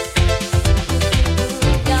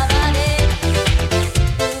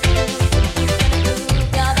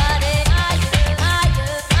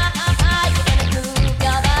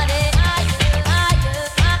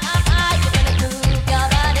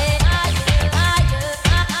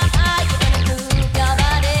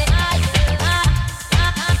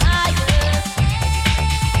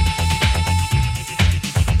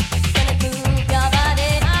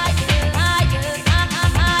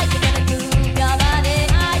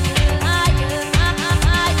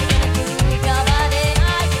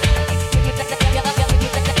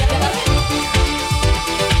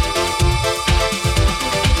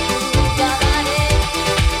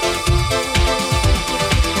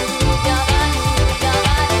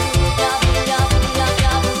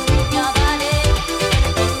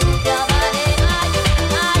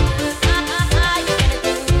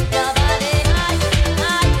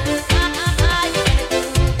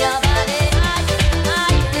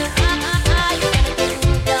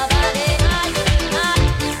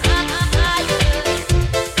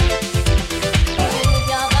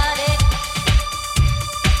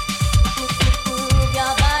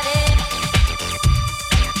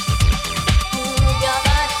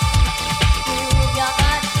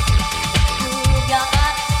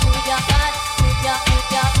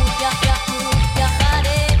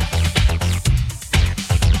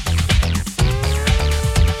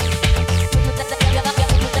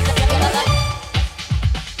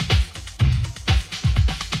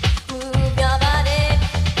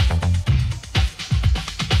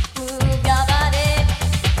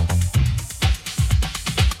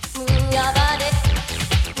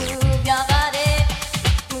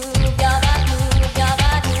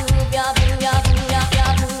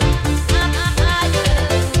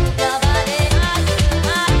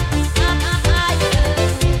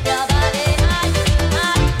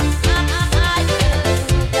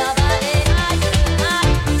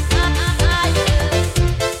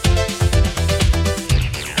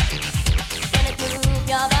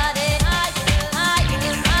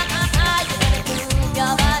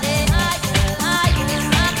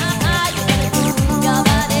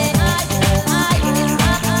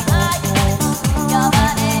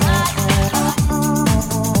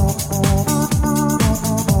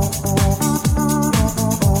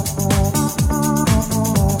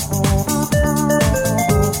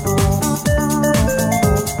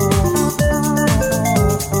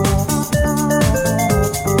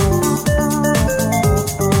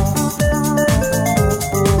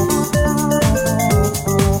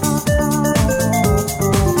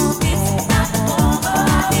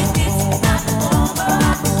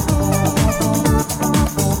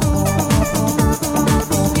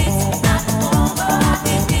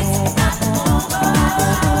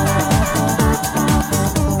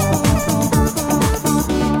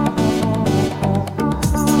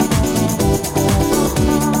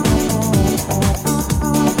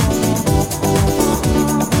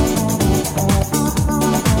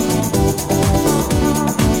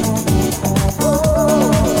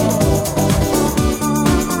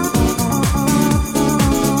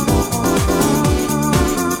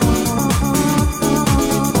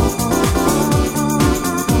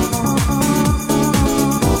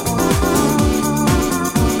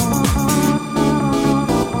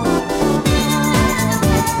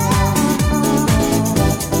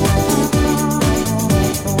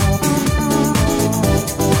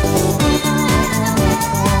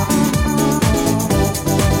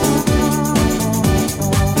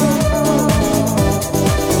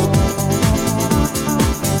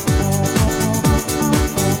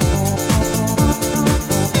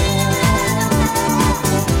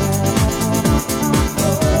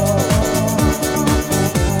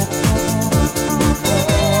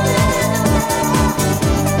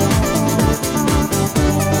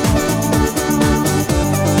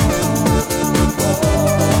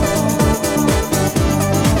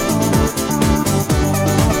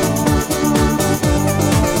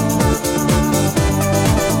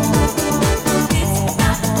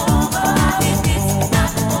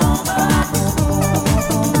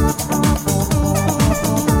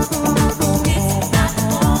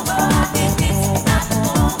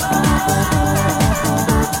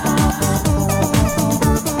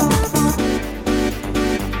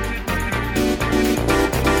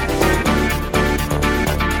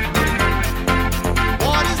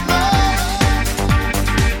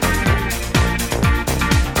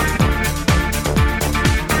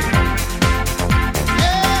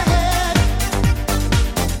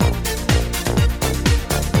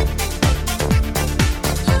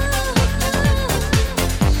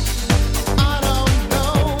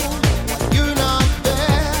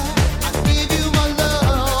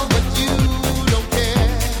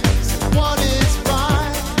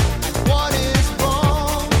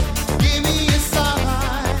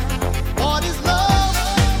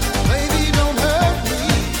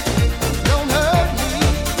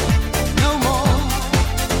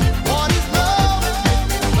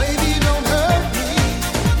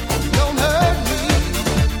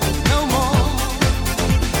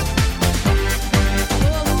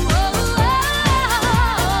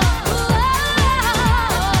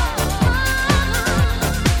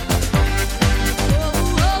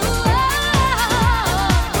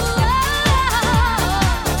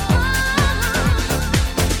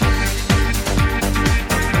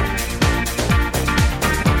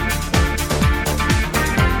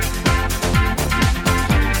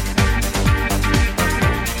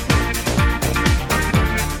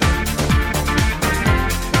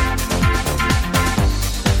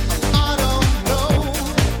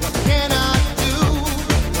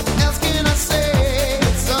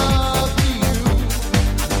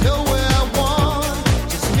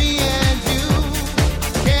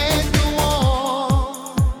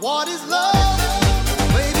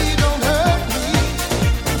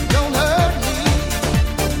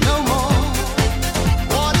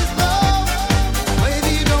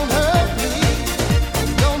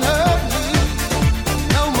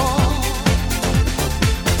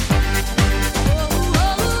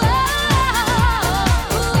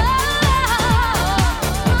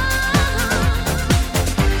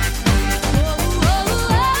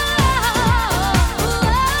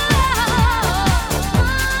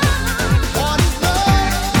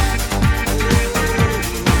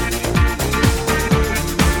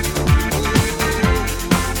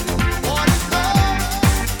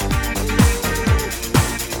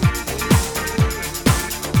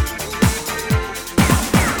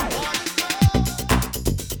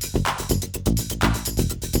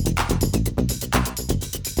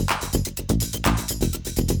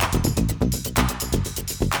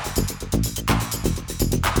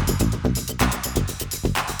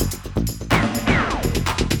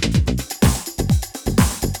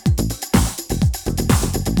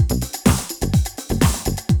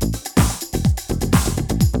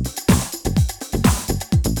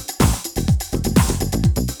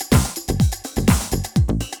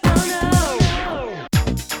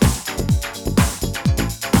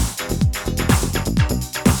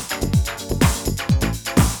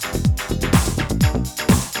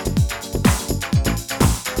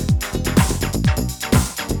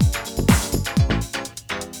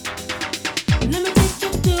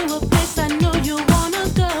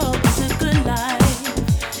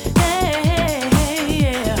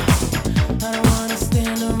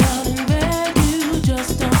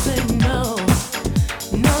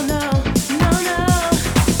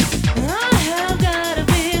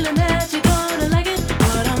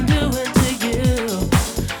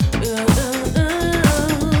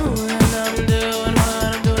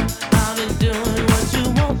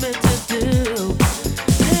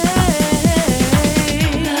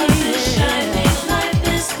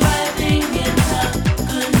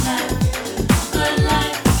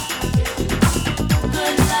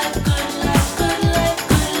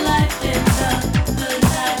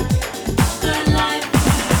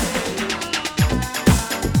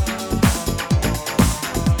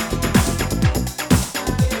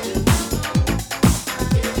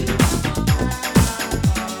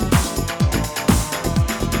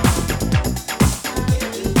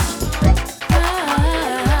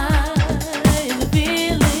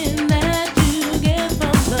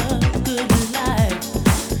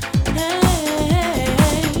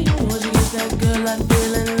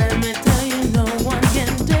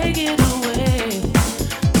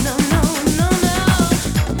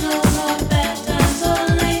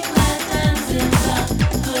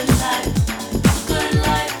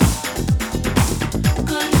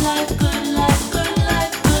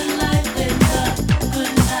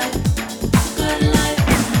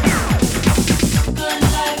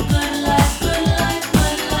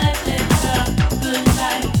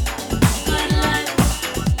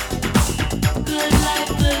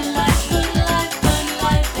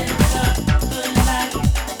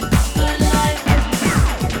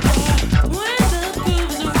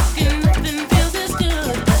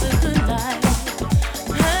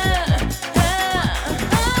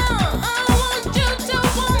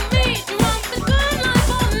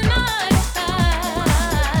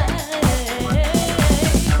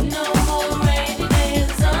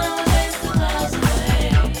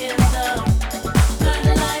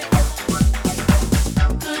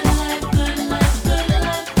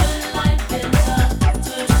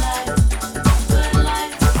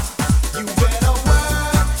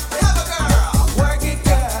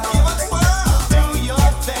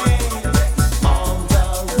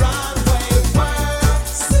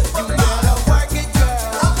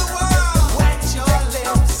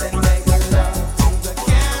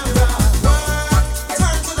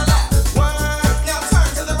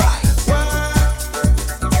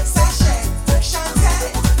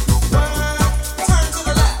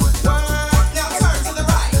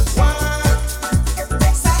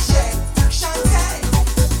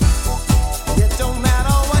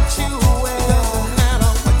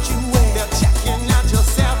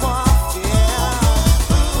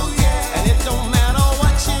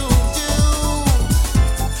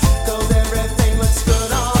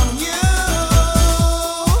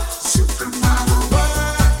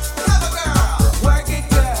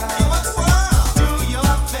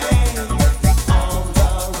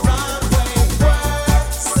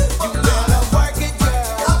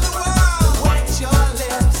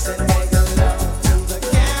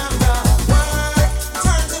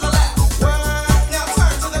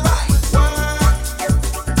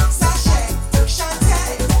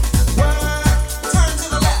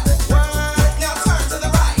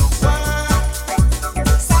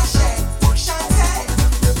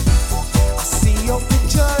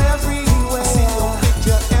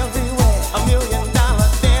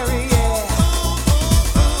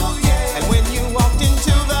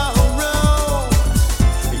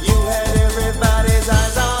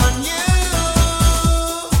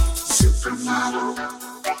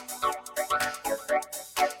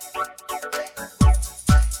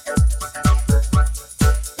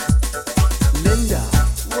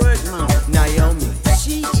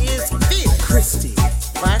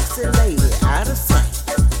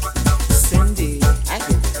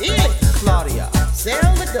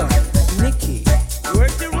Nikki,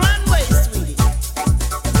 work the runway, sweetie.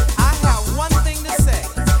 I have one thing to say.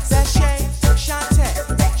 Sashay, Shantae,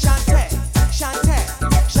 Shantae, Shantae,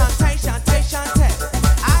 Shantae, Shantae, Shantae.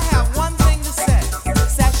 I have one thing to say.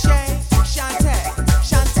 Sashay, Shantae,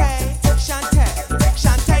 Shantae, Shantae,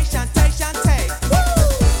 Shantae, Shantae, Shantae.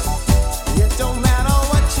 Woo! It don't matter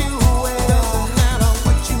what you wear. Doesn't matter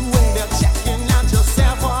what you wear. They're checking out your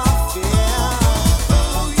savoir-faire.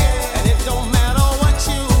 Oh yeah. And it don't matter what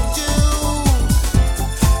you do,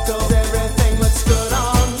 'cause everything looks good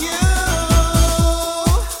on you.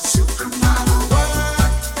 Supermodel.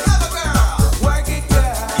 Work, cover girl. Work it,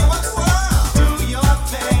 girl. You want to work? Do your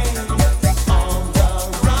thing on the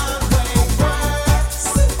runway. Work,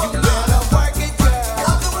 you better work it, girl.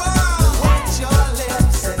 Of the world. Watch your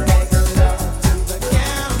lips and make love to the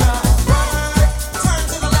camera. Work, turn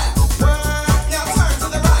to the left. Work, now turn to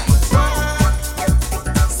the right. Work,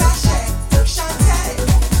 Sashay, Shantae.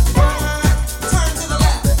 Work, turn to the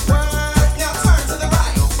left. Work, now turn to the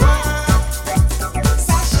right. Work,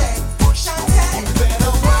 Sashay, Shantae. You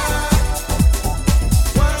better work,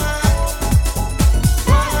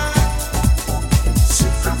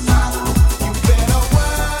 supermodel. You better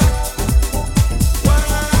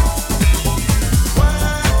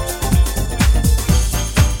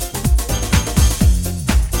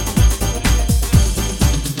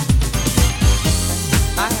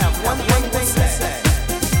I have one thing to say.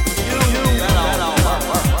 You better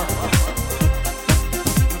work.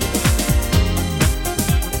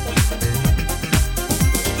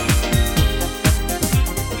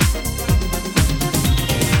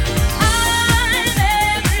 I'm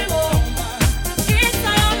every woman, it's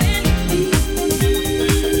all in me.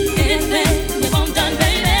 Anything you want done,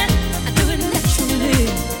 baby, I do it naturally.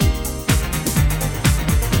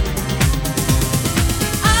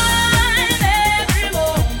 I'm every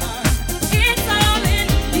woman, it's all in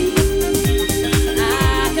me.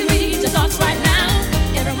 I can read your thoughts right now,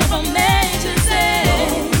 every one from A to Z.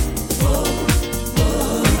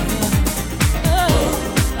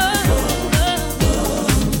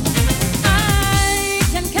 I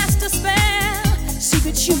can cast a spell,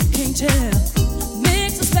 secrets you can't tell.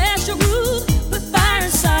 Mix a special groove with fire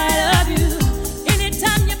inside of you.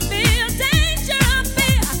 Anytime you feel danger or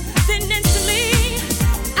fear, then instantly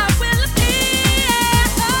I will appear.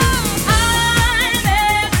 Oh, I'm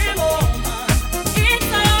every woman,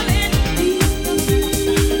 it's all in me.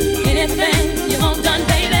 Anything you want done,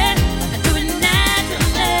 baby, I do it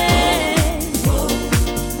naturally.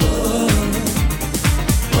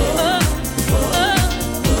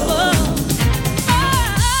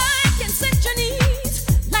 I can set your needs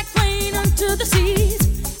like rain unto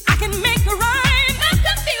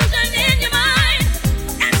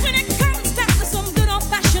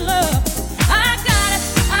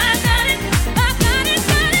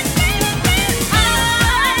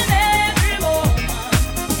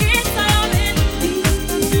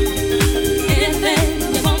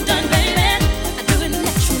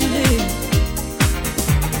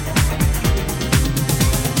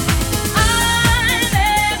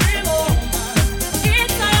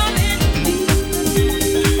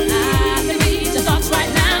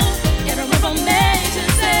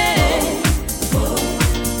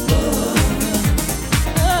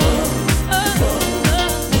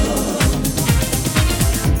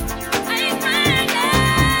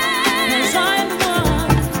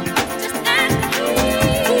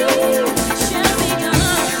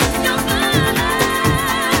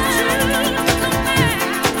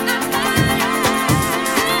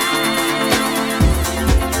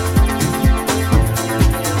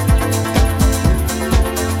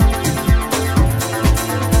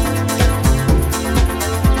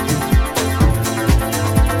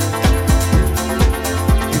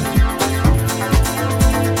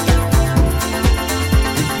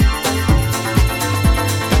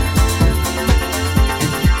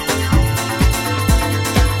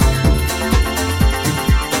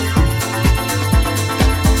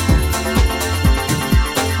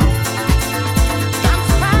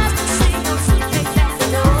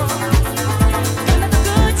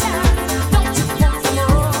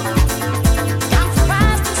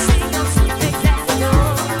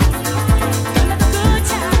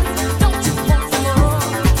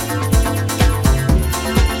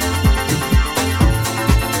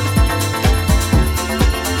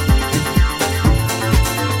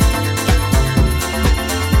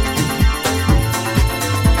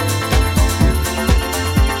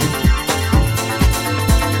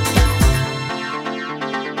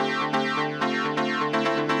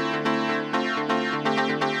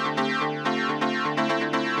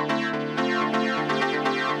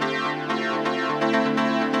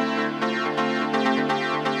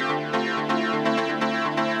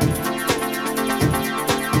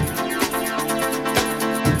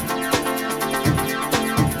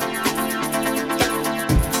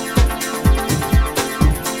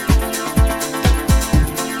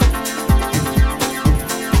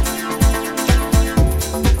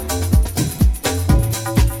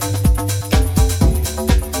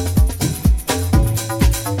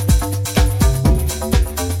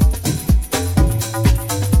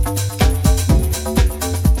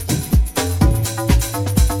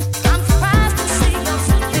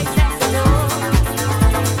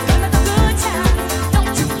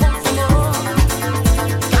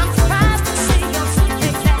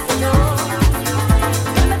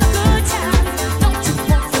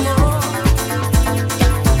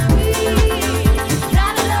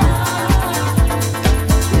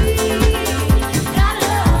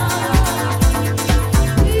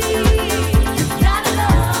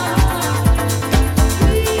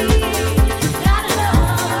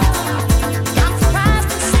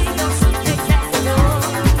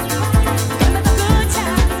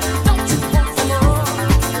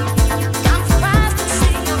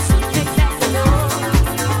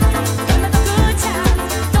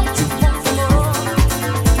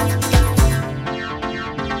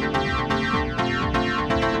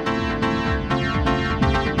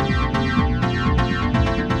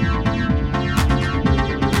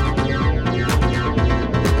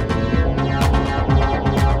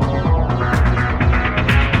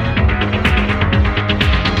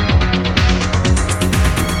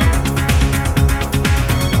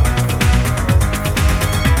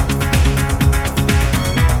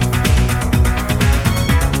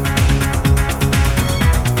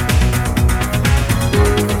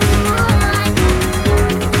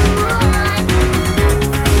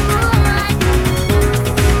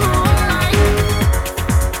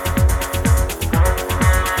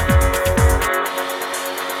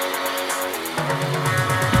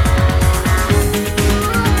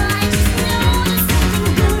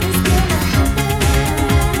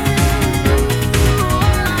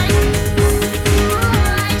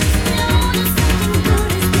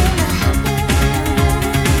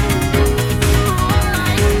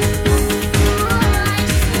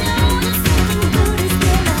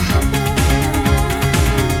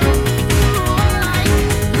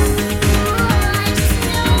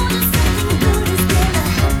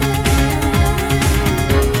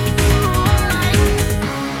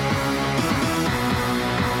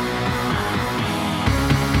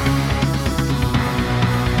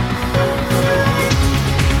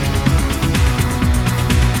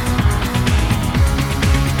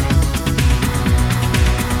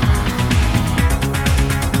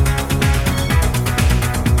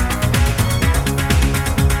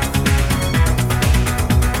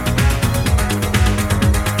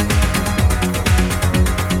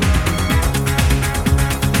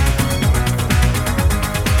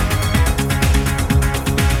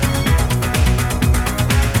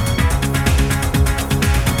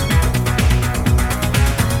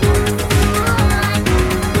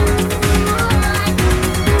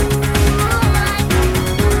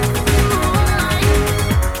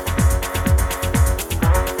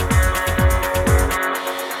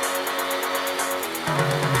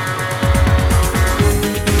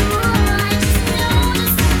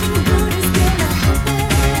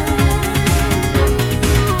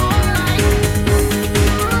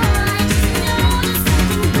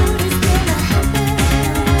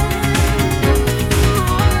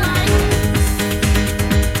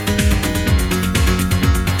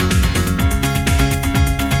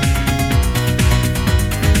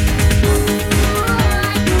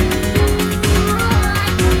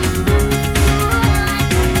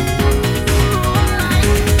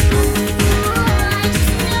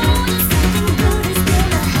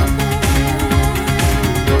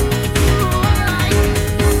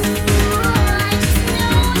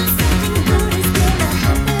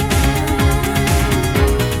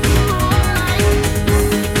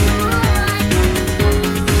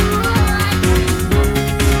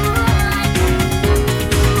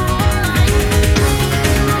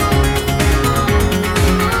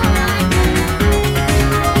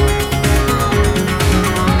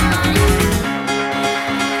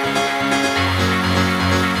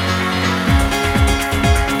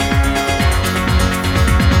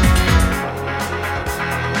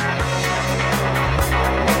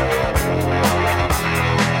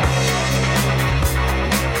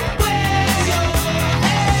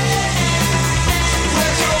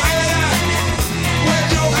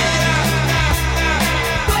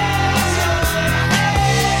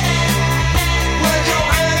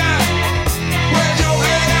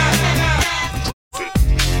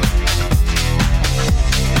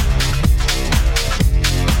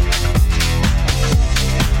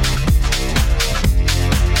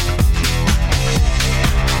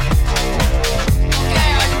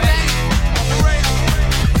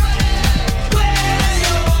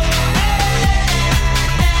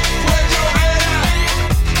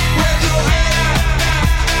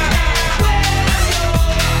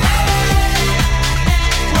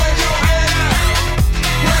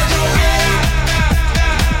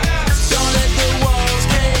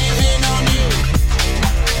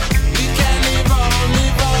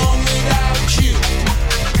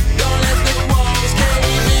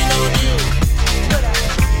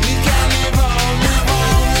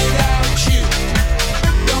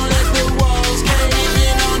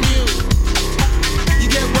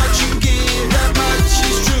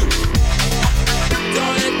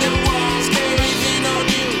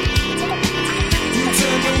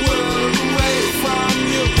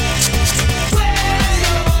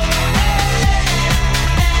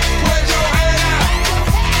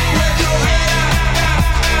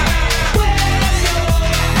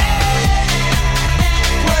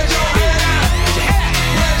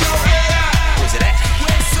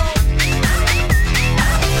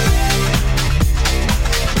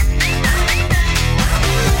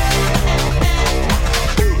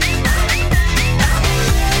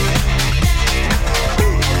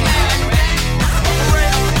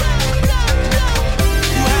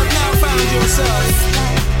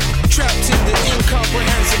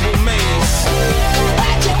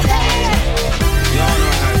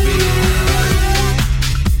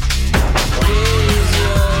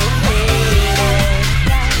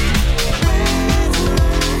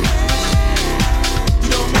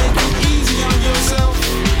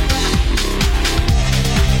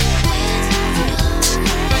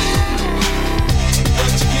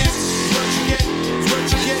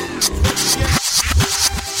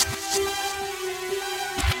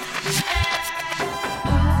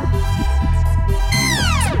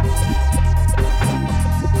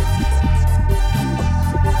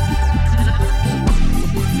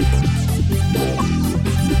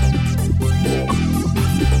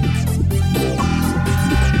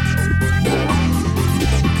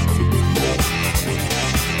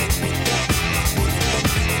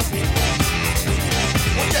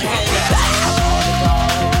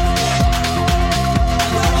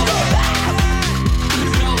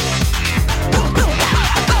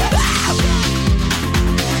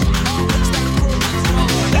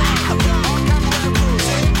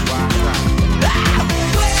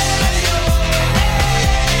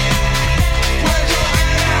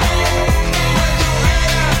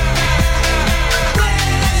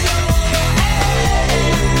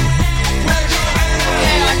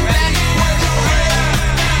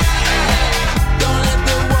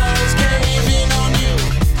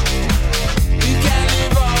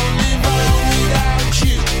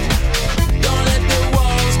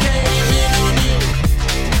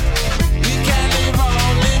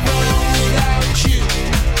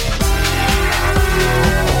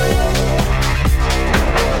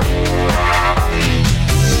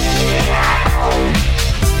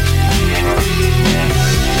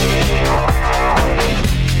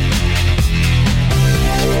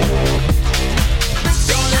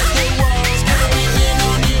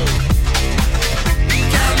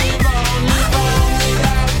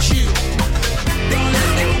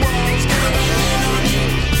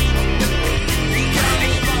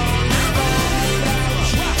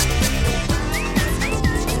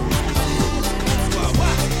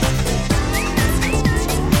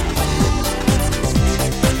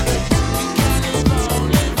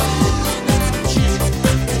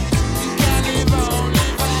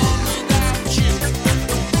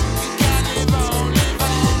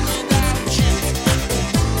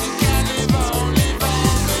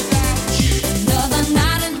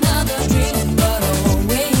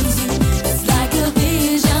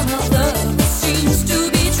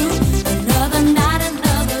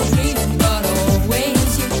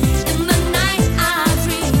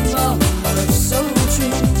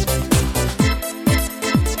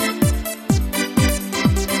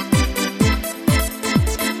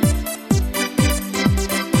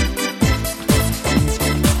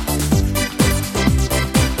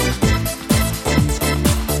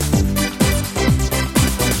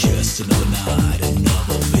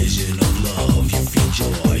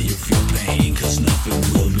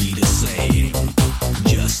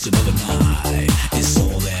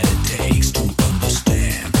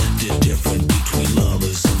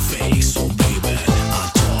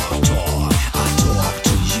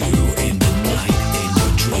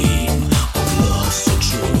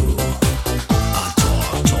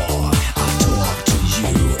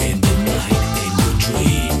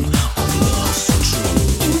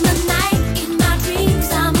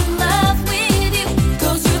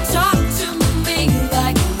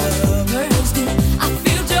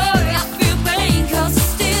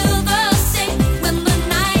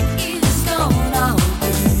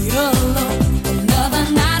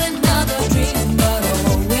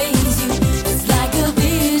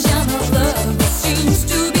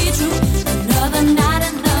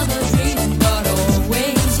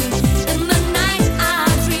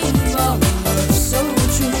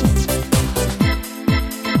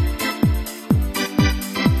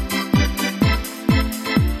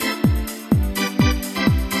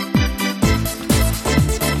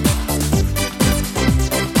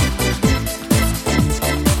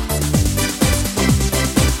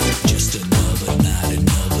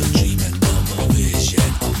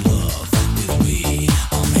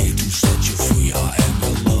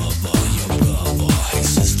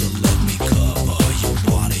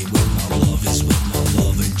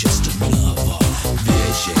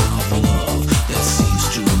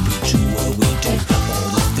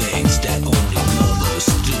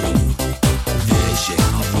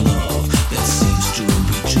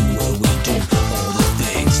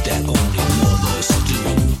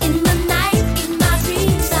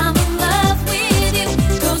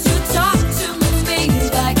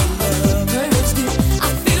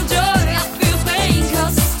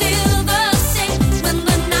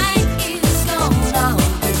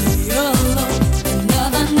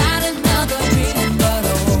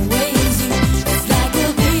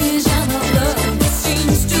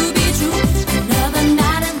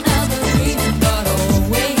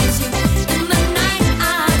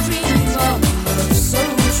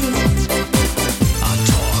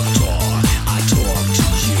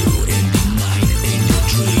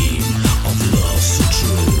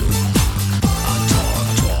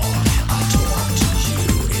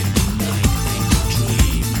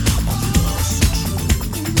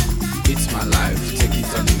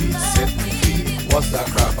just a leave it, set me free. What's that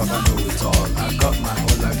crap? I know it all. I got my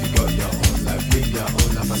own life, you got your own life. Live your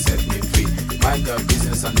own life and set me free. Mind your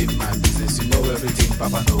business and live my business. You know everything,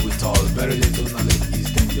 Papa know it all. Very little knowledge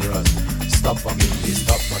is dangerous. Stop bugging me,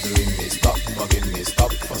 stop bothering me, stop bugging me,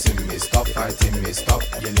 stop fussing me, stop fighting me, stop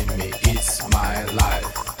yelling me. It's my life.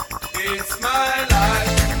 It's my life.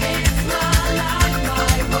 It's my life,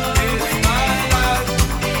 my world. It's my life.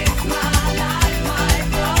 It's my life, my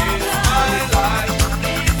world. It's my life.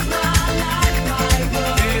 It's my life, my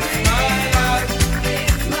world. It's my life.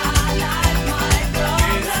 It's my life, my world.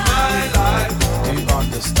 It's my life. Do you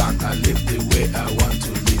understand? I live the way I want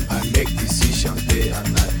to live. I make decisions day and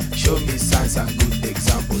night. Show me signs and good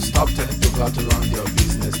examples. Stop telling people how to run your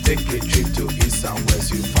business. Take a trip to east and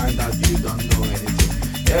west. You find out you don't know anything.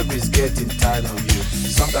 Everybody's getting tired of you.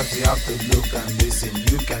 Sometimes you have to look and listen.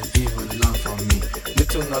 You can even learn from me.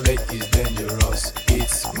 Little knowledge is dangerous.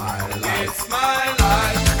 It's my life. It's my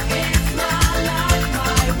life. It's my life,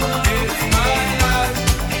 my world. It's my life.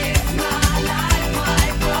 It's my life, my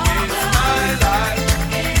world. It's my life.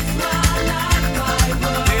 It's my life, my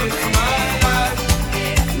world. It's my life.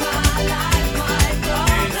 It's my life, my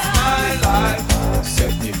world. It's my life.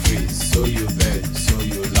 Set me free, so you bet, so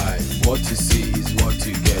you lie. What you see is what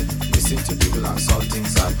you get. Listen to people and saw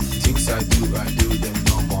things I do them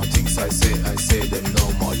no more. Things I say them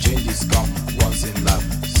no more. Changes come once in life.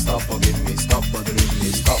 Stop forgiving me, stop bothering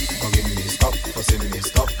me, stop forgiving me, stop fussing me,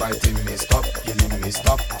 stop fighting me, stop yelling me,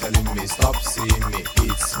 stop telling me, stop seeing me.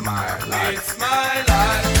 It's my life. It's my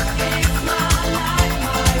life. It's my life,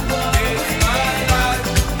 my world. It's my life.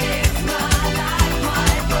 It's my life,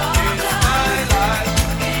 my world. It's my life.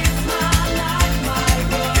 It's my life, my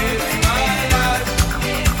world. It's my life.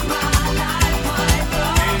 It's my life, my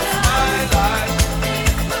world. It's my life.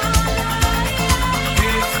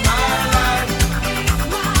 It's my life. It's my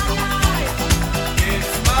life.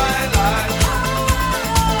 It's my life.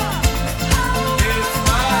 It's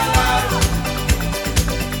my life.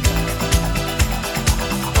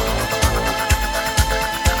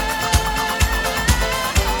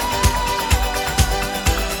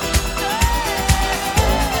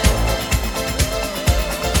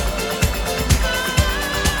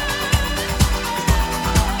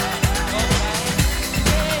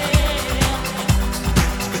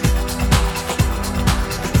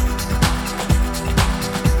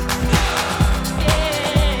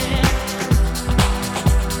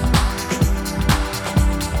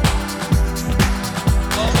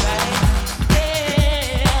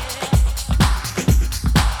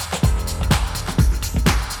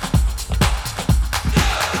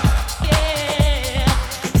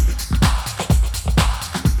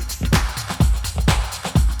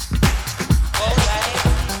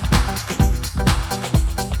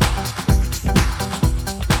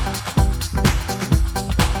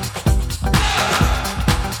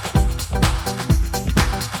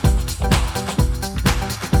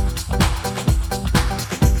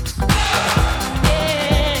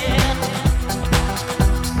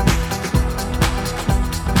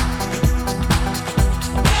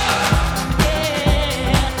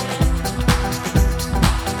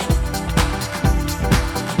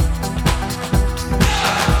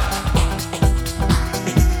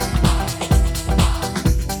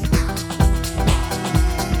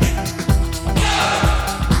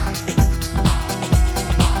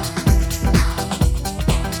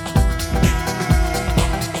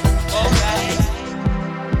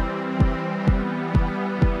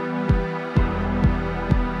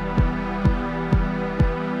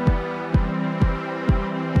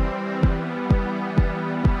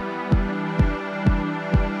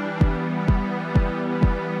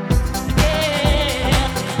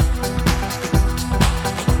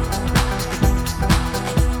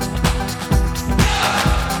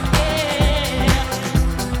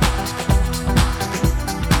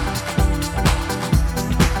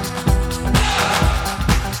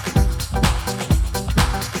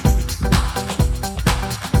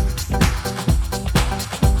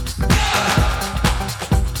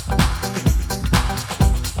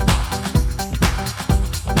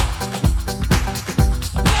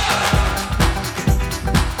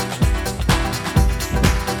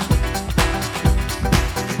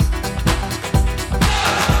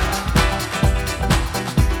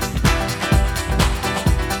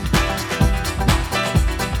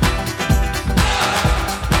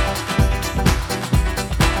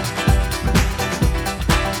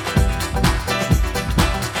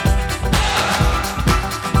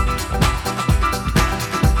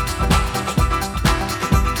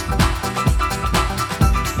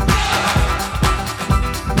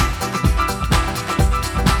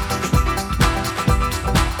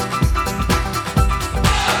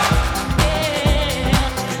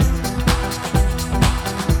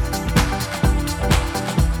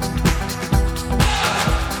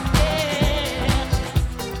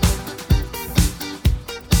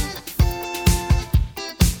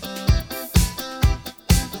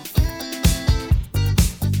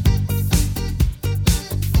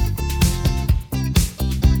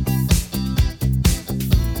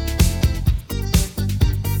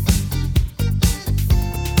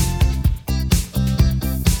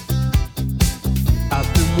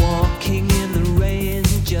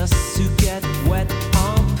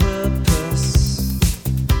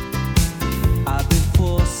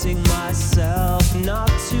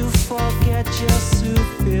 forget just to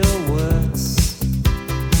feel worse.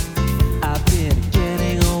 I've been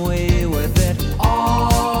getting away with it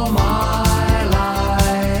all my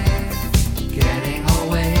life. Getting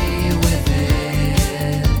away with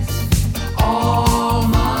it all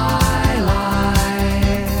my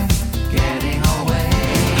life. Getting away.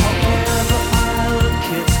 However I look,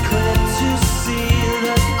 it's clear to see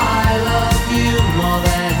that I love you more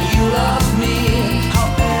than you love me.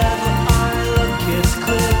 However I look, it's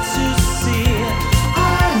clear to see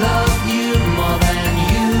I love you more than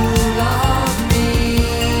you love me.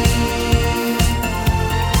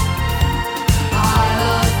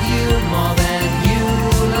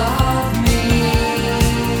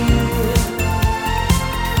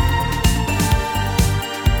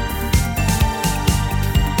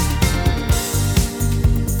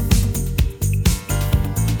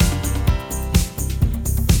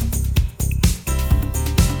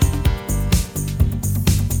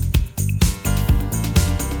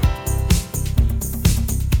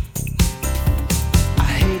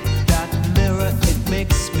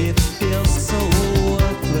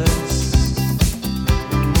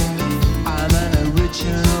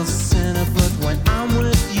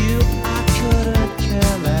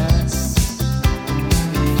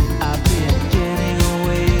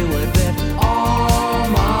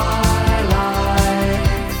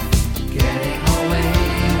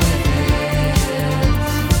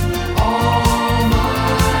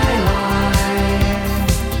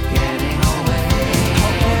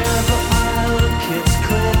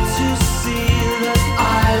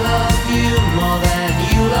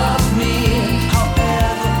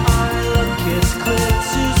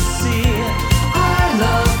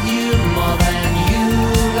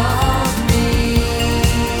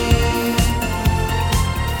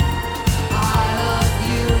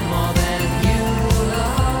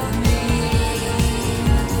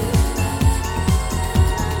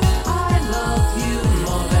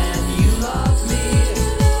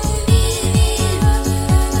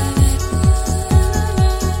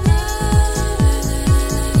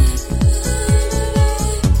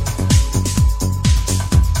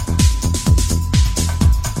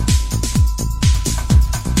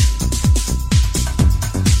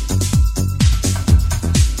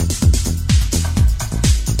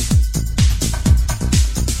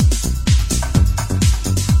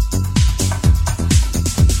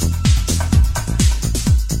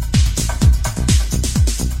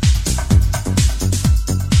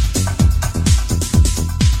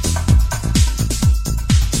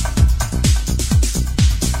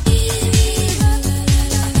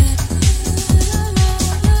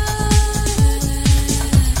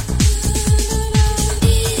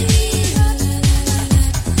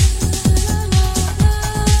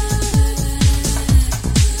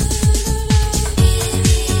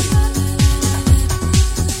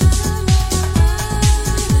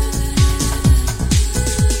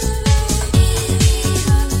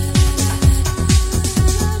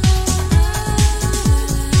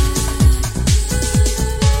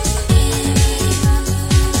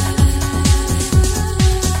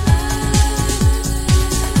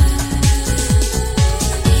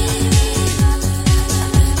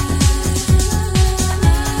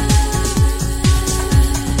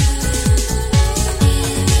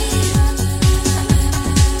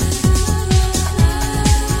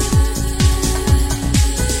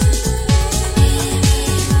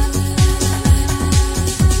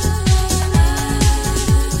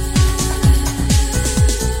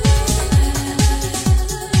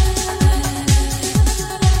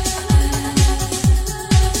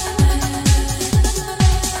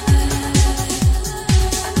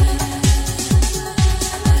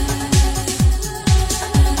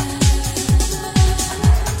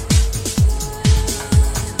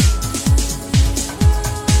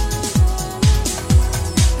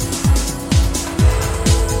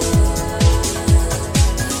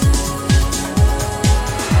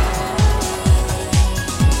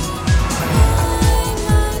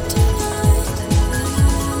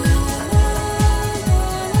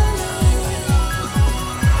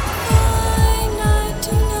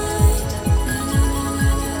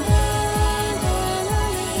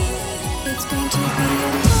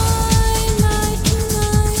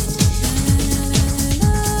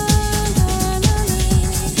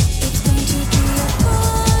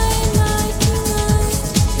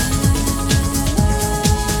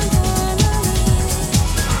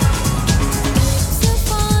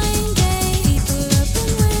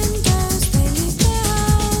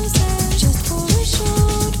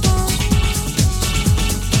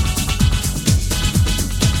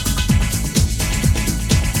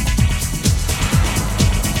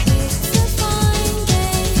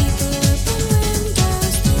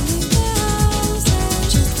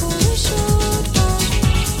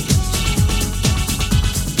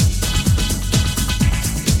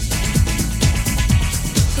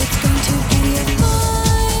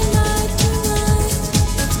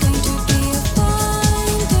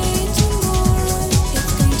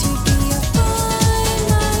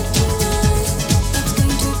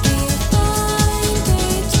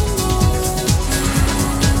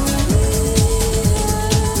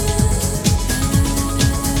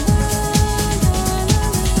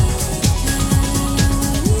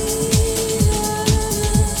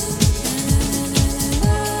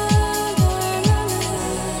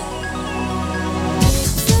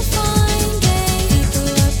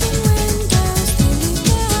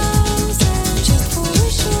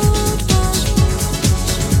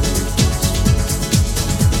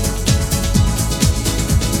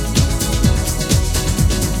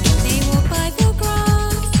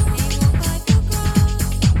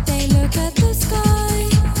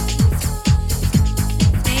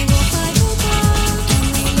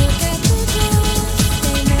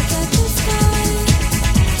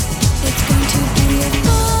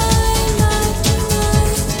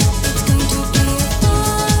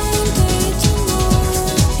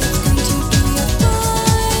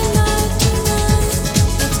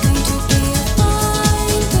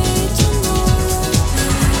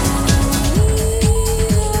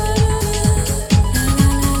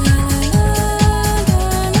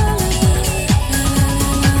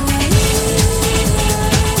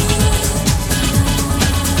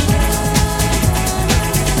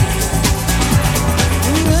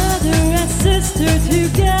 With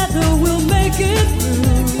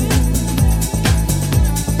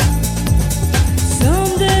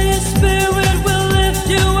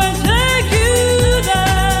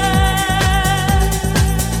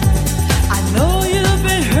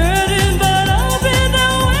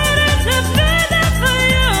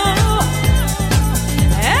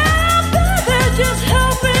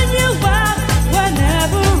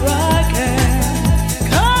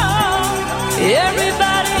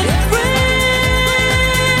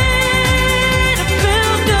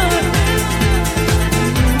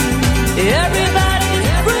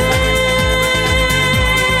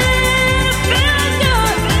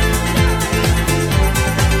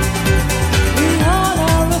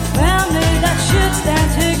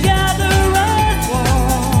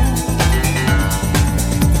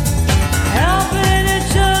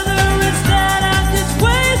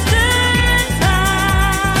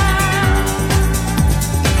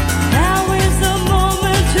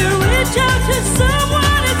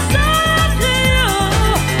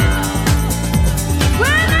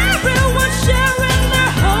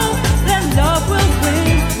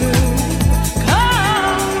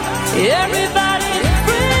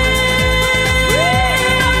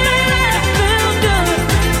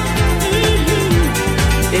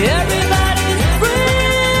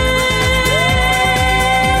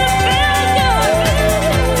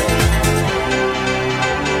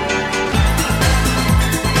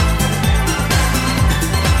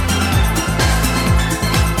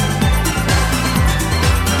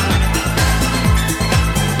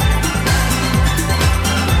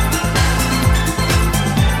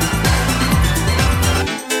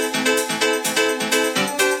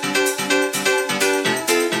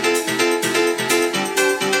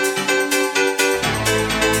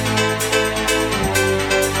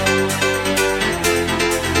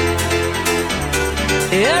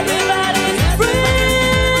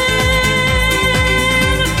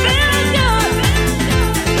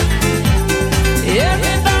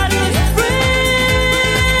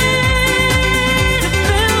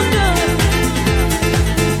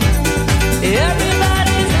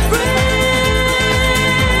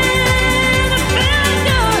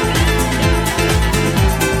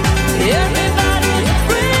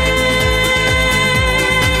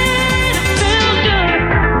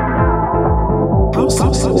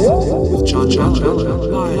John Vella,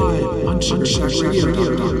 live on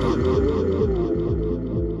SugarShackRadio.com.